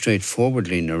so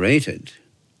straightforwardly narrated,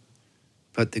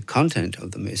 but the content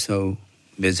of them is so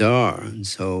bizarre and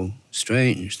so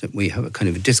strange that we have a kind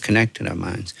of a disconnect in our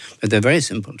minds. But they're very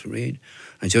simple to read.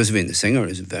 And Josephine the Singer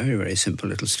is a very, very simple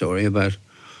little story about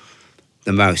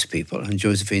the mouse people, and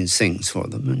Josephine sings for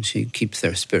them, and she keeps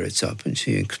their spirits up, and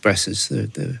she expresses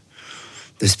the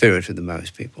spirit of the mouse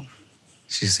people.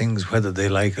 She sings whether they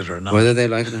like it or not. Whether they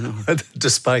like it or not.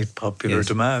 Despite popular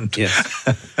demand. Yes.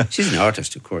 She's an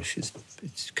artist, of course. It's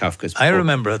Kafka's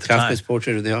Kafka's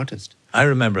Portrait of the Artist. I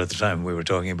remember at the time we were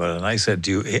talking about it, and I said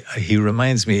to you, he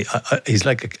reminds me, he's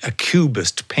like a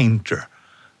cubist painter.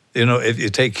 You know, if you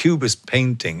take cubist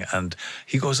painting, and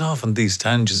he goes off on these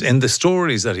tangents. In the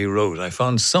stories that he wrote, I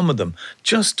found some of them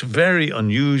just very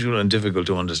unusual and difficult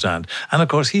to understand. And of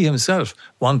course, he himself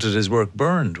wanted his work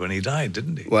burned when he died,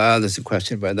 didn't he? Well, there's a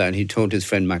question about that. He told his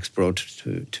friend Max Brod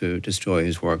to destroy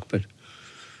his work, but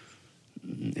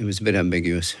it was a bit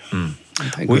ambiguous.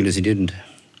 Thank goodness he didn't.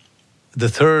 The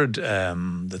third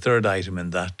item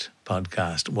in that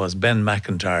podcast was Ben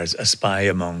McIntyre's A Spy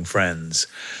Among Friends.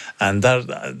 And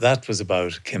that was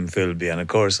about Kim Philby. And of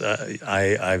course,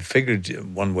 I figured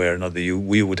one way or another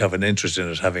we would have an interest in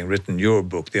it, having written your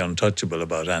book, The Untouchable,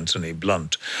 about Anthony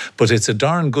Blunt. But it's a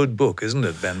darn good book, isn't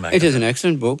it, Ben McIntyre? It is an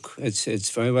excellent book. It's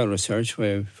very well researched,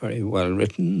 very well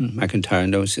written. McIntyre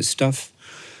knows his stuff.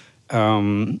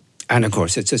 And of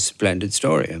course, it's a splendid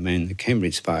story. I mean, the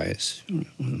Cambridge Spies, one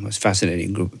of the most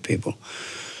fascinating group of people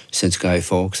since Guy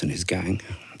Fawkes and his gang.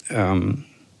 And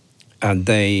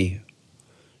they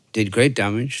did great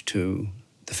damage to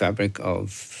the fabric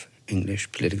of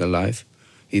English political life,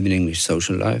 even English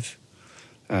social life.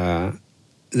 The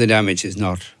damage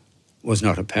was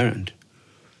not apparent,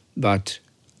 but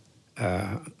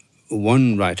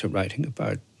one writer writing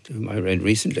about, whom I read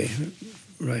recently,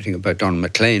 writing about Don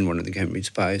McLean, one of the Cambridge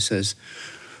Spies, says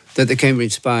that the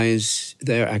Cambridge Spies,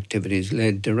 their activities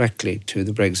led directly to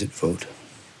the Brexit vote.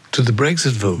 To the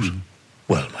Brexit vote?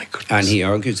 Well, my goodness. And he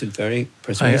argues it very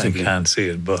persuasively. I can't see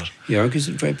it, but... He argues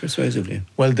it very persuasively.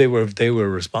 Well, they were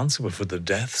responsible for the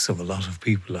deaths of a lot of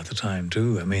people at the time,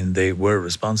 too. I mean, they were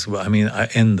responsible. I mean,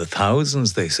 in the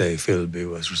thousands, they say Philby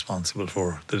was responsible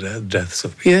for the deaths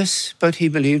of people. Yes, but he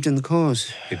believed in the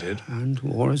cause. He did. And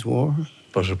war is war.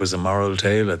 But it was a moral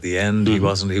tale at the end. He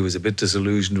wasn't. He was a bit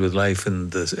disillusioned with life in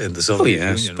the Soviet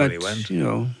Union when he went. You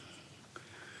know,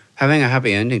 having a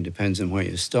happy ending depends on where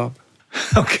you stop.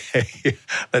 Okay,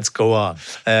 let's go on.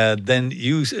 Then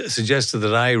you suggested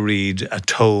that I read a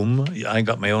tome. I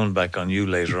got my own back on you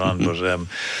later on, but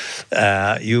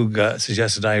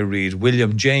suggested I read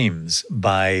William James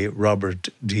by Robert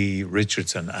D.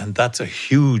 Richardson, and that's a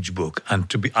huge book.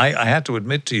 And I had to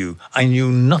admit to you, I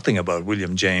knew nothing about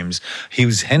William James. He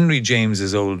was Henry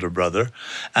James's older brother,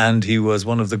 and he was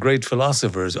one of the great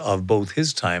philosophers of both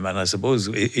his time, and I suppose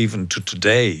even to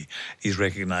today, he's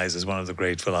recognised as one of the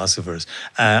great philosophers.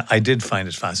 I did find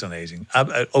it fascinating.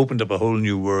 It opened up a whole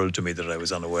new world to me that I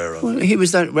was unaware of. Well, he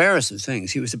was that rarest of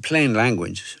things. He was a plain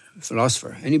language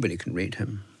philosopher. Anybody can read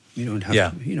him. You don't have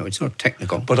to, it's not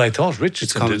technical. But I thought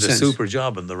Richardson did a super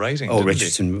job in the writing. Oh,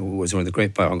 Richardson was one of the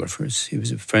great biographers. He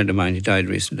was a friend of mine. He died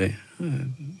recently. A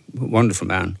wonderful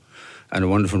man and a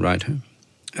wonderful writer.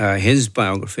 His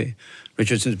biography,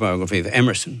 Richardson's biography of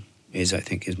Emerson, is, I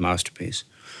think, his masterpiece.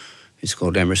 It's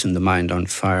called Emerson, The Mind on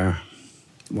Fire.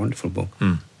 Wonderful book.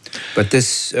 But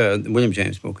this William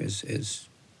James book is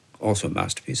also a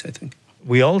masterpiece, I think.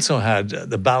 We also had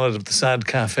The Ballad of the Sad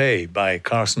Cafe by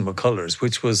Carson McCullers,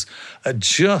 which was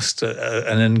just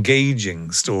an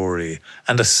engaging story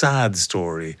and a sad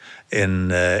story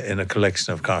in a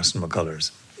collection of Carson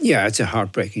McCullers. Yeah, it's a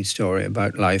heartbreaking story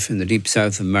about life in the deep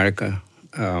south of America.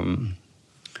 A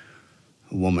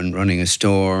woman running a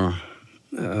store,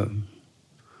 a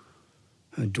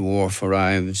dwarf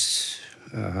arrives,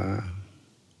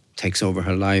 takes over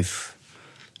her life.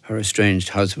 Her estranged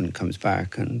husband comes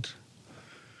back and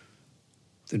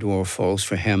the dwarf falls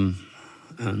for him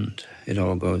and it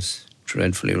all goes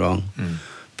dreadfully wrong.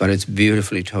 But it's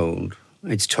beautifully told.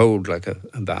 It's told like a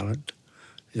ballad.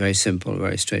 It's very simple,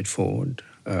 very straightforward.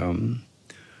 And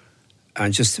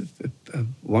just a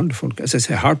wonderful, as I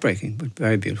say, heartbreaking, but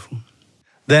very beautiful.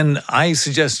 Then I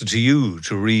suggested to you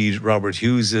to read Robert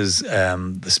Hughes's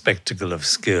The Spectacle of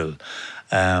Skill.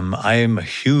 I am a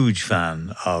huge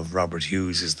fan of Robert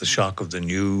Hughes's The Shock of the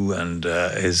New and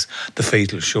his The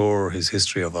Fatal Shore, his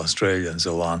history of Australia and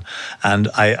so on. And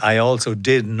I also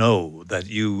did know that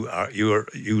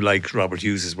you like Robert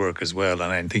Hughes's work as well,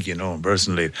 and I think you know him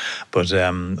personally. But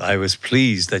I was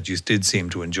pleased that you did seem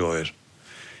to enjoy it.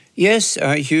 Yes,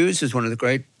 Hughes is one of the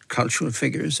great cultural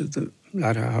figures of the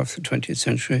latter half of the 20th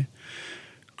century.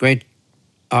 Great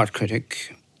art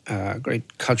critic,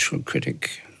 great cultural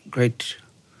critic, great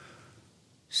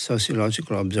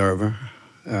sociological observer,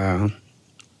 a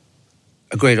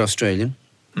great Australian,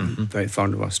 very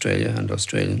fond of Australia and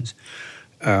Australians.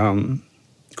 Of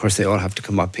course, they all have to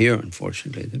come up here,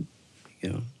 unfortunately,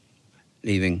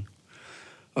 leaving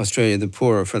Australia the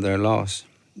poorer for their loss.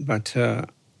 But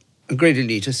a great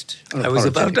elitist. I was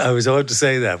about to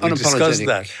say that. We discussed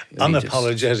that.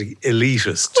 Unapologetic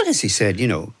elitist. Well, as he said,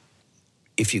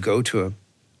 if you go to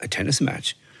a tennis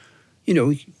match,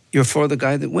 you're for the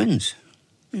guy that wins,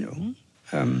 And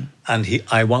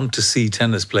I want to see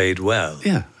tennis played well.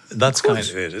 Yeah. That's kind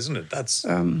of it, isn't it? That's.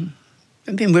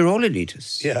 we're all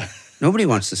elitists. Yeah. Nobody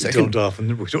wants the second.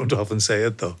 We don't often say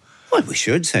it, though. Well, we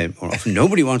should say it more often.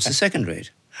 Nobody wants the second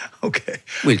rate. Okay.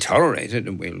 We'll tolerate it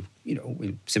and we'll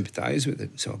sympathise with it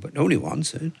and so on, but nobody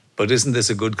wants it. But isn't this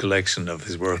a good collection of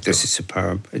his work? This is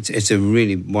superb. It's a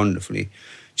really wonderfully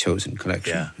chosen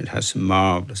collection. Yeah. It has some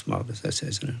marvellous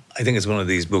essays in it. I think it's one of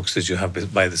these books that you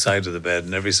have by the side of the bed,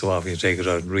 and every so often you take it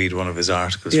out and read one of his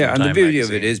articles. Yeah, from and Time the beauty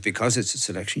magazine. of it is because it's a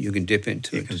selection, you can dip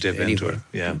into it. You can dip anywhere. into it,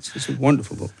 yeah. It's a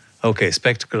wonderful book. Okay,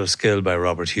 Spectacle of Skill by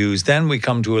Robert Hughes. Then we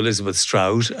come to Elizabeth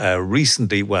Strout,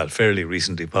 fairly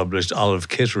recently published Olive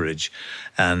Kitteridge.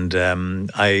 And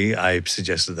I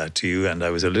suggested that to you, and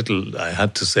I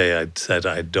had to say, I said,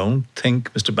 I don't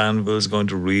think Mr. Banville is going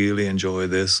to really enjoy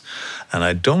this. And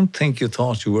I don't think you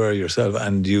thought you were yourself.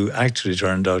 And you actually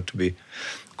turned out to be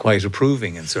quite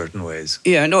approving in certain ways.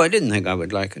 Yeah, no, I didn't think I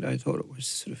would like it. I thought it was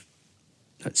sort of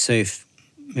that safe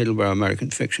middlebrow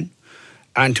American fiction.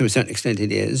 And to a certain extent it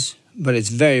is, but it's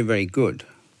very, very good.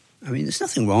 I mean, there's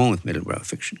nothing wrong with middlebrow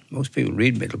fiction. Most people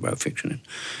read middlebrow fiction and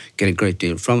get a great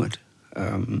deal from it.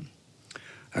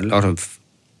 A lot of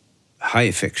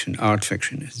high fiction, art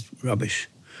fiction, is rubbish.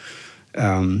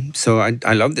 So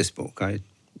I love this book.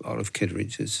 Olive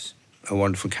Kitteridge is a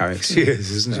wonderful character. She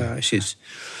is, isn't she?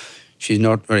 She's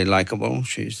not very likable.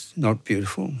 She's not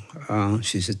beautiful.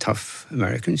 She's a tough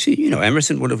American.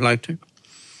 Emerson would have liked her.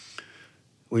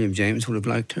 William James would have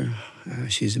liked her.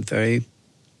 She's a very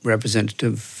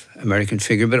representative American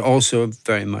figure, but also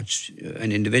very much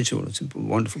an individual. It's a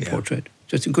wonderful portrait.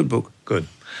 Just a good book. Good.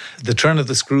 The Turn of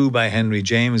the Screw by Henry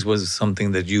James was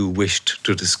something that you wished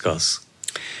to discuss.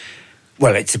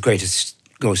 Well, it's the greatest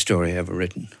ghost story ever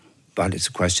written, but it's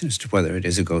a question as to whether it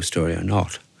is a ghost story or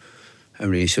not. I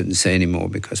really shouldn't say any more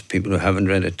because people who haven't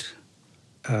read it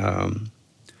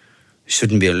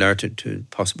shouldn't be alerted to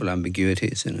possible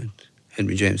ambiguities in it.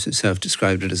 Henry James himself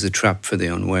described it as a trap for the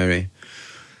unwary,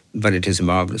 but it is a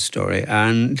marvellous story.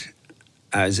 And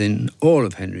as in all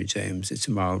of Henry James, it's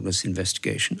a marvellous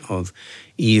investigation of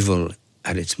evil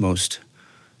at its most,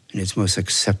 in its most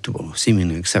acceptable,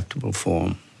 seemingly acceptable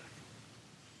form.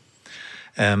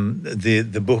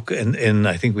 The book, in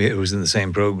I think it was in the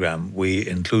same programme, we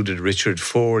included Richard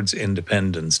Ford's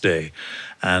Independence Day.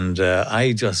 And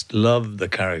I just love the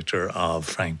character of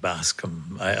Frank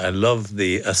Bascombe. I love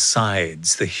the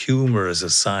asides, the humorous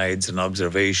asides and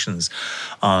observations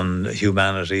on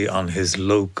humanity, on his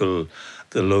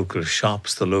the local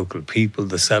shops, the local people,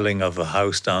 the selling of a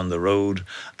house down the road,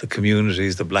 the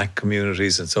communities, the black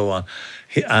communities and so on.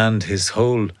 And his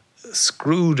whole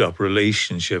screwed up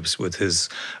relationships with his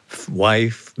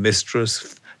wife,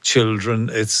 mistress, children.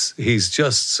 He's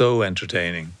just so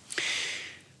entertaining.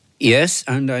 Yes,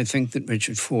 and I think that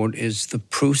Richard Ford is the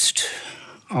Proust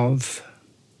of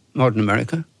modern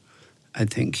America. I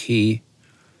think he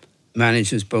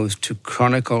manages both to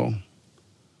chronicle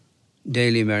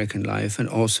daily American life and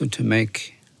also to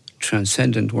make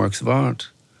transcendent works of art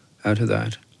out of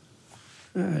that.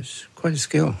 It's quite a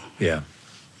skill. Yeah.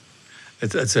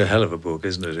 It's a hell of a book,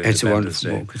 isn't it? It's a wonderful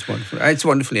book. It's wonderful. It's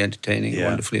wonderfully entertaining,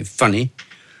 wonderfully funny,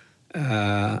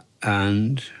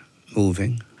 and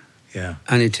moving. Yeah.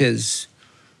 And it is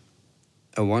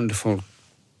a wonderful,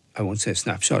 I won't say a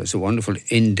snapshot, it's a wonderful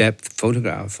in-depth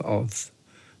photograph of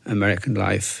American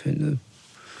life in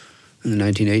the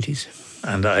 1980s.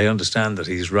 And I understand that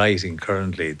he's writing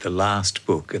currently the last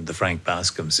book in the Frank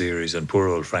Bascombe series, and poor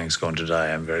old Frank's going to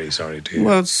die, I'm very sorry to hear.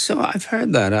 Well, so I've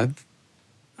heard that. I've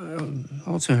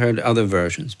also heard other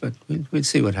versions, but we'll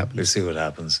see what happens. We'll see what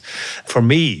happens. For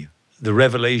me, the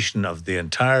revelation of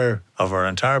our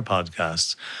entire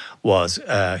podcasts was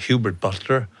Hubert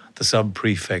Butler, The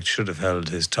Sub-Prefect Should Have Held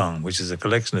His Tongue, which is a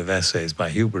collection of essays by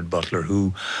Hubert Butler,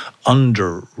 who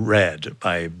underread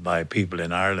by people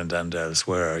in Ireland and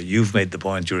elsewhere. You've made the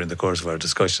point during the course of our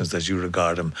discussions that you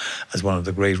regard him as one of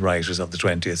the great writers of the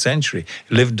 20th century.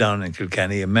 He lived down in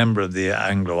Kilkenny, a member of the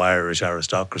Anglo-Irish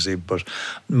aristocracy, but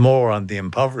more on the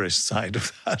impoverished side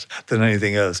of that than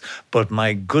anything else. But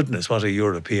my goodness, what a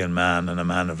European man and a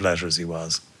man of letters he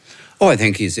was. Oh, I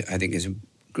think he's a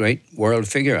great world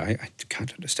figure. I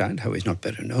can't understand how he's not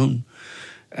better known.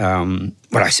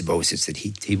 But I suppose it's that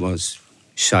he was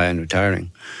shy and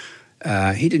retiring.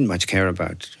 He didn't much care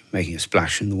about making a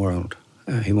splash in the world.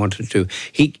 He wanted to.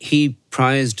 He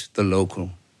prized the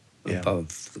local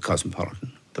above the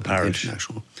cosmopolitan, the parish. The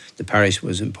international. The parish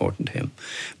was important to him.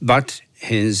 But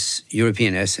his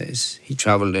European essays, he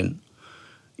travelled in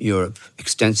Europe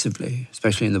extensively,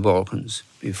 especially in the Balkans,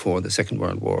 before the Second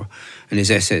World War. And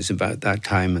his essays about that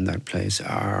time and that place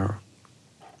are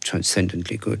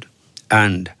transcendently good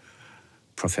and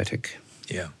prophetic.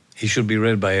 Yeah. He should be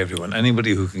read by everyone.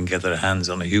 Anybody who can get their hands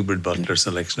on a Hubert Butler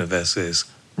selection of essays,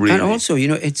 really. And also,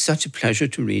 it's such a pleasure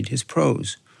to read his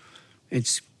prose.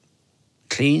 It's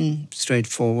clean,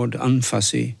 straightforward,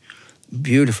 unfussy,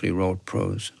 beautifully wrote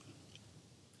prose.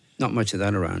 Not much of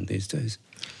that around these days.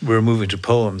 We're moving to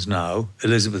poems now.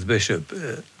 Elizabeth Bishop,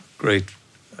 great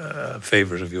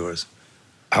favourite of yours.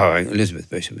 Oh, Elizabeth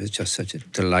Bishop is just such a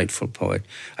delightful poet.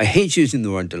 I hate using the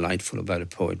word delightful about a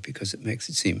poet because it makes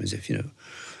it seem as if,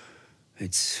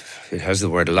 it has the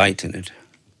word light in it.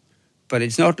 But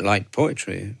it's not light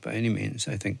poetry by any means.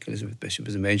 I think Elizabeth Bishop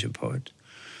is a major poet.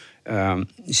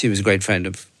 She was a great friend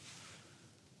of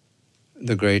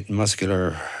the great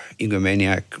muscular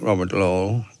egomaniac Robert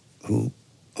Lowell, who,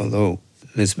 although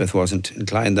Elizabeth wasn't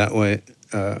inclined that way,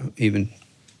 even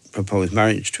proposed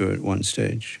marriage to her at one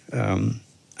stage.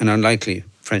 An unlikely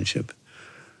friendship,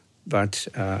 but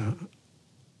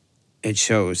it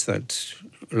shows that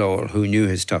Lowell, who knew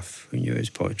his stuff, who knew his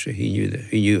poetry,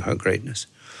 he knew her greatness.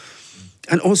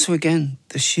 And also, again,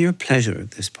 the sheer pleasure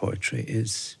of this poetry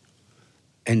is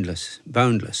endless,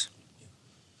 boundless.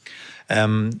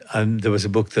 And there was a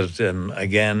book that,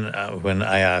 again, when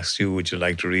I asked you, would you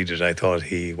like to read it, I thought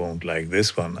he won't like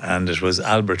this one. And it was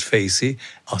Albert Facey,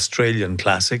 Australian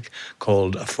classic,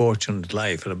 called A Fortunate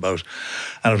Life. And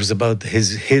it was about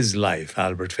his life,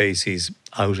 Albert Facey's,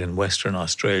 out in Western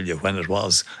Australia when it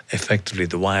was effectively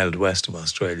the Wild West of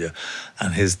Australia,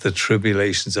 and the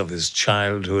tribulations of his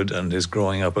childhood and his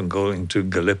growing up and going to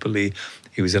Gallipoli.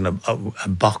 He was in a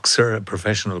boxer, a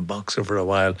professional boxer for a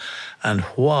while. And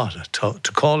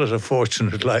to call it a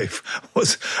fortunate life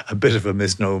was a bit of a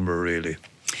misnomer, really.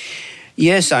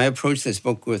 Yes, I approached this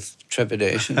book with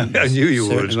trepidation. I knew you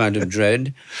would. A certain amount of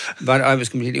dread. But I was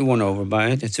completely won over by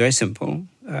it. It's very simple.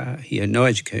 He had no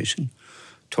education.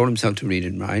 taught himself to read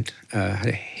and write, had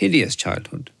a hideous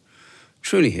childhood,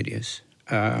 truly hideous,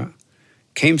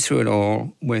 came through it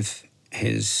all with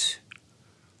his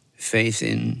faith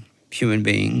in human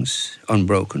beings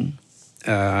unbroken.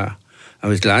 I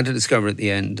was glad to discover at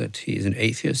the end that he is an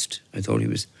atheist. I thought he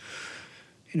was,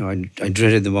 I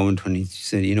dreaded the moment when he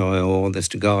said, I owe all this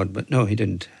to God. But no, he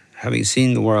didn't. Having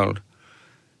seen the world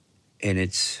in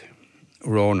its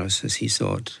rawness as he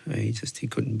saw it, he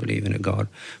couldn't believe in a God.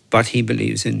 But he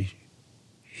believes in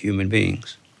human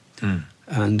beings.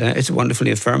 And it's a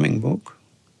wonderfully affirming book.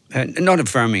 Not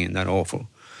affirming in that awful,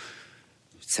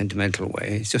 sentimental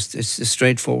way. It's a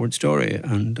straightforward story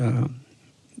and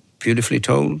beautifully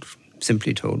told,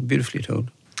 simply told, beautifully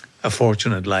told. A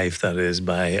Fortunate Life, that is,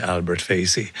 by Albert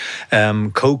Facey.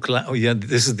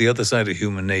 This is the other side of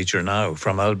human nature now.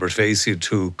 From Albert Facey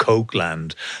to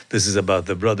Kochland. This is about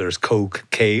the brothers Koch,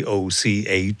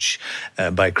 K-O-C-H,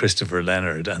 by Christopher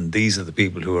Leonard. And these are the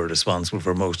people who are responsible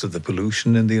for most of the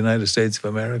pollution in the United States of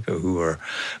America, who are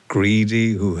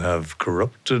greedy, who have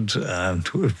corrupted, and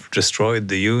who have destroyed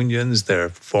the unions.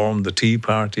 They've formed the Tea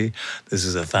Party. This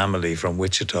is a family from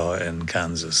Wichita in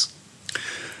Kansas.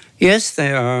 Yes,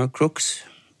 they are crooks.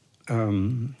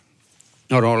 Not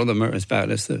all of them are as bad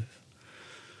as the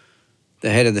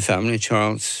head of the family,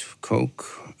 Charles Koch,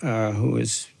 who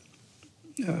has,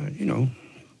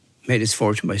 made his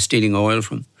fortune by stealing oil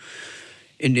from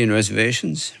Indian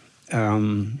reservations.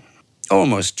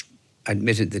 Almost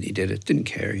admitted that he did it, didn't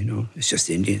care, It's just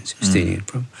the Indians he was stealing it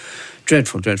from.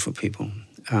 Dreadful, dreadful people.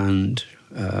 And,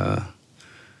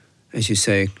 as you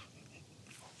say,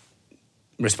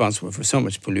 responsible for so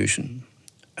much pollution,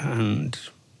 and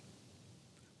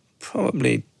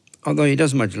probably, although he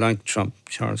doesn't much like Trump,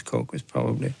 Charles Koch was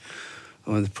probably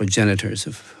one of the progenitors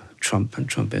of Trump and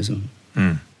Trumpism.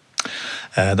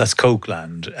 That's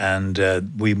Kochland, and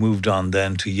we moved on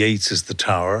then to Yeats's The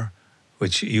Tower,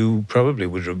 which you probably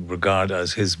would regard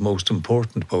as his most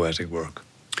important poetic work.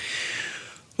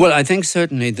 Well, I think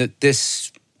certainly that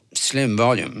this slim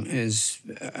volume is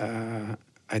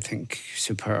I think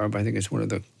superb. I think it's one of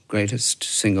the greatest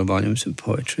single volumes of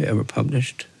poetry ever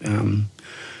published.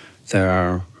 There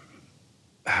are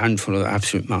a handful of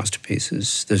absolute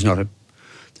masterpieces. There's not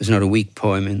a weak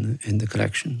poem in the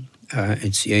collection.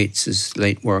 It's Yeats's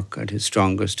late work at his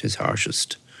strongest, his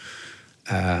harshest,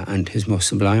 and his most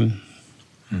sublime.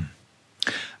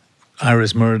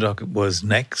 Iris Murdoch was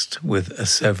next with A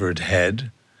Severed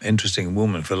Head. Interesting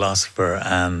woman, philosopher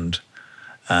and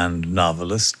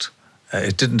novelist.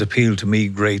 It didn't appeal to me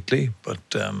greatly, but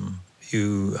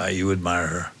you admire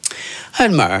her. I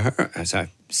admire her, as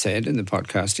I said in the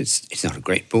podcast. It's not a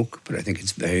great book, but I think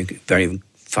it's a very, very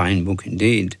fine book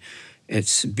indeed.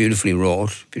 It's beautifully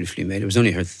wrought, beautifully made. It was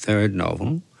only her third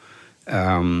novel,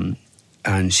 and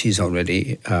she's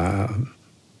already a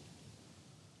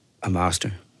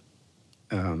master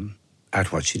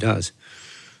at what she does.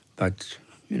 But,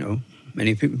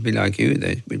 many people be like you,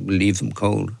 they will leave them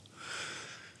cold.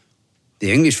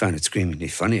 The English found it screamingly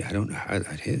funny. I don't know how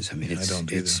that is. I mean,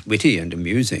 it's witty and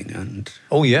amusing and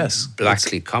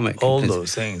blackly comic. All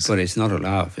those things. But it's not a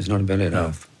laugh. It's not a belly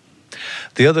laugh.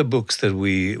 The other books that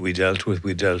we dealt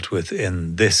with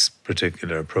in this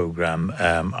particular programme,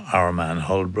 Our Man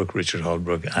Holbrook, Richard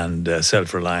Holbrook, and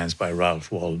Self-Reliance by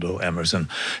Ralph Waldo Emerson.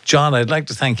 John, I'd like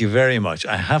to thank you very much.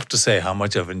 I have to say how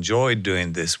much I've enjoyed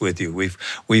doing this with you.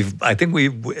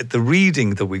 The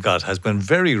reading that we got has been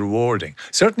very rewarding,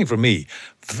 certainly for me.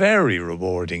 Very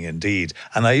rewarding indeed.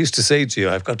 And I used to say to you,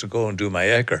 I've got to go and do my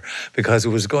Ecker, because it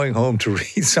was going home to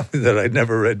read something that I'd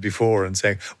never read before and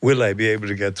saying, will I be able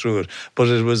to get through it? But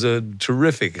it was a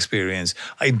terrific experience.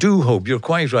 I do hope, you're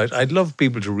quite right, I'd love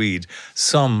people to read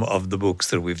some of the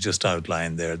books that we've just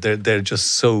outlined there. They're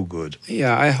just so good.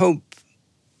 Yeah, I hope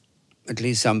at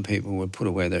least some people will put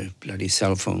away their bloody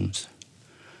cell phones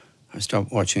or stop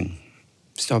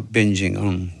binging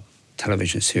on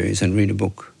television series and read a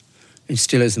book. It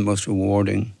still is the most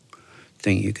rewarding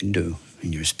thing you can do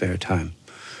in your spare time.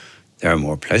 There are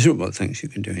more pleasurable things you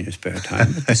can do in your spare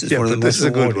time, but this is one of the most rewarding. This is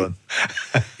a good one.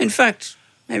 In fact,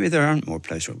 maybe there aren't more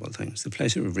pleasurable things. The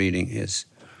pleasure of reading is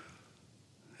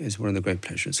one of the great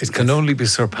pleasures. It can only be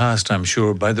surpassed, I'm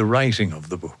sure, by the writing of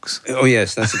the books. Oh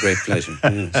yes, that's a great pleasure.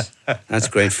 Yes, that's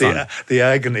great fun. The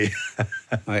agony.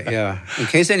 In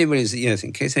case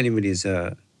anybody's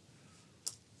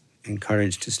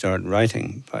encouraged to start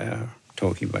writing by our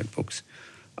talking about books,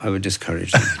 I would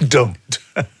discourage them. Don't.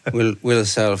 Will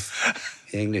Self,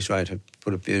 the English writer,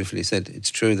 put it beautifully, said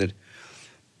it's true that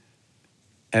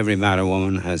every man or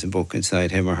woman has a book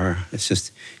inside him or her. It's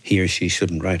just he or she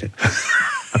shouldn't write it.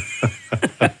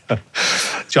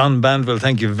 John Banville,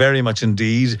 thank you very much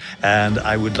indeed. And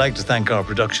I would like to thank our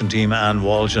production team, Anne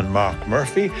Walsh and Mark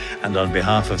Murphy. And on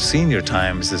behalf of Senior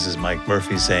Times, this is Mike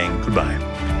Murphy saying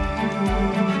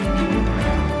goodbye.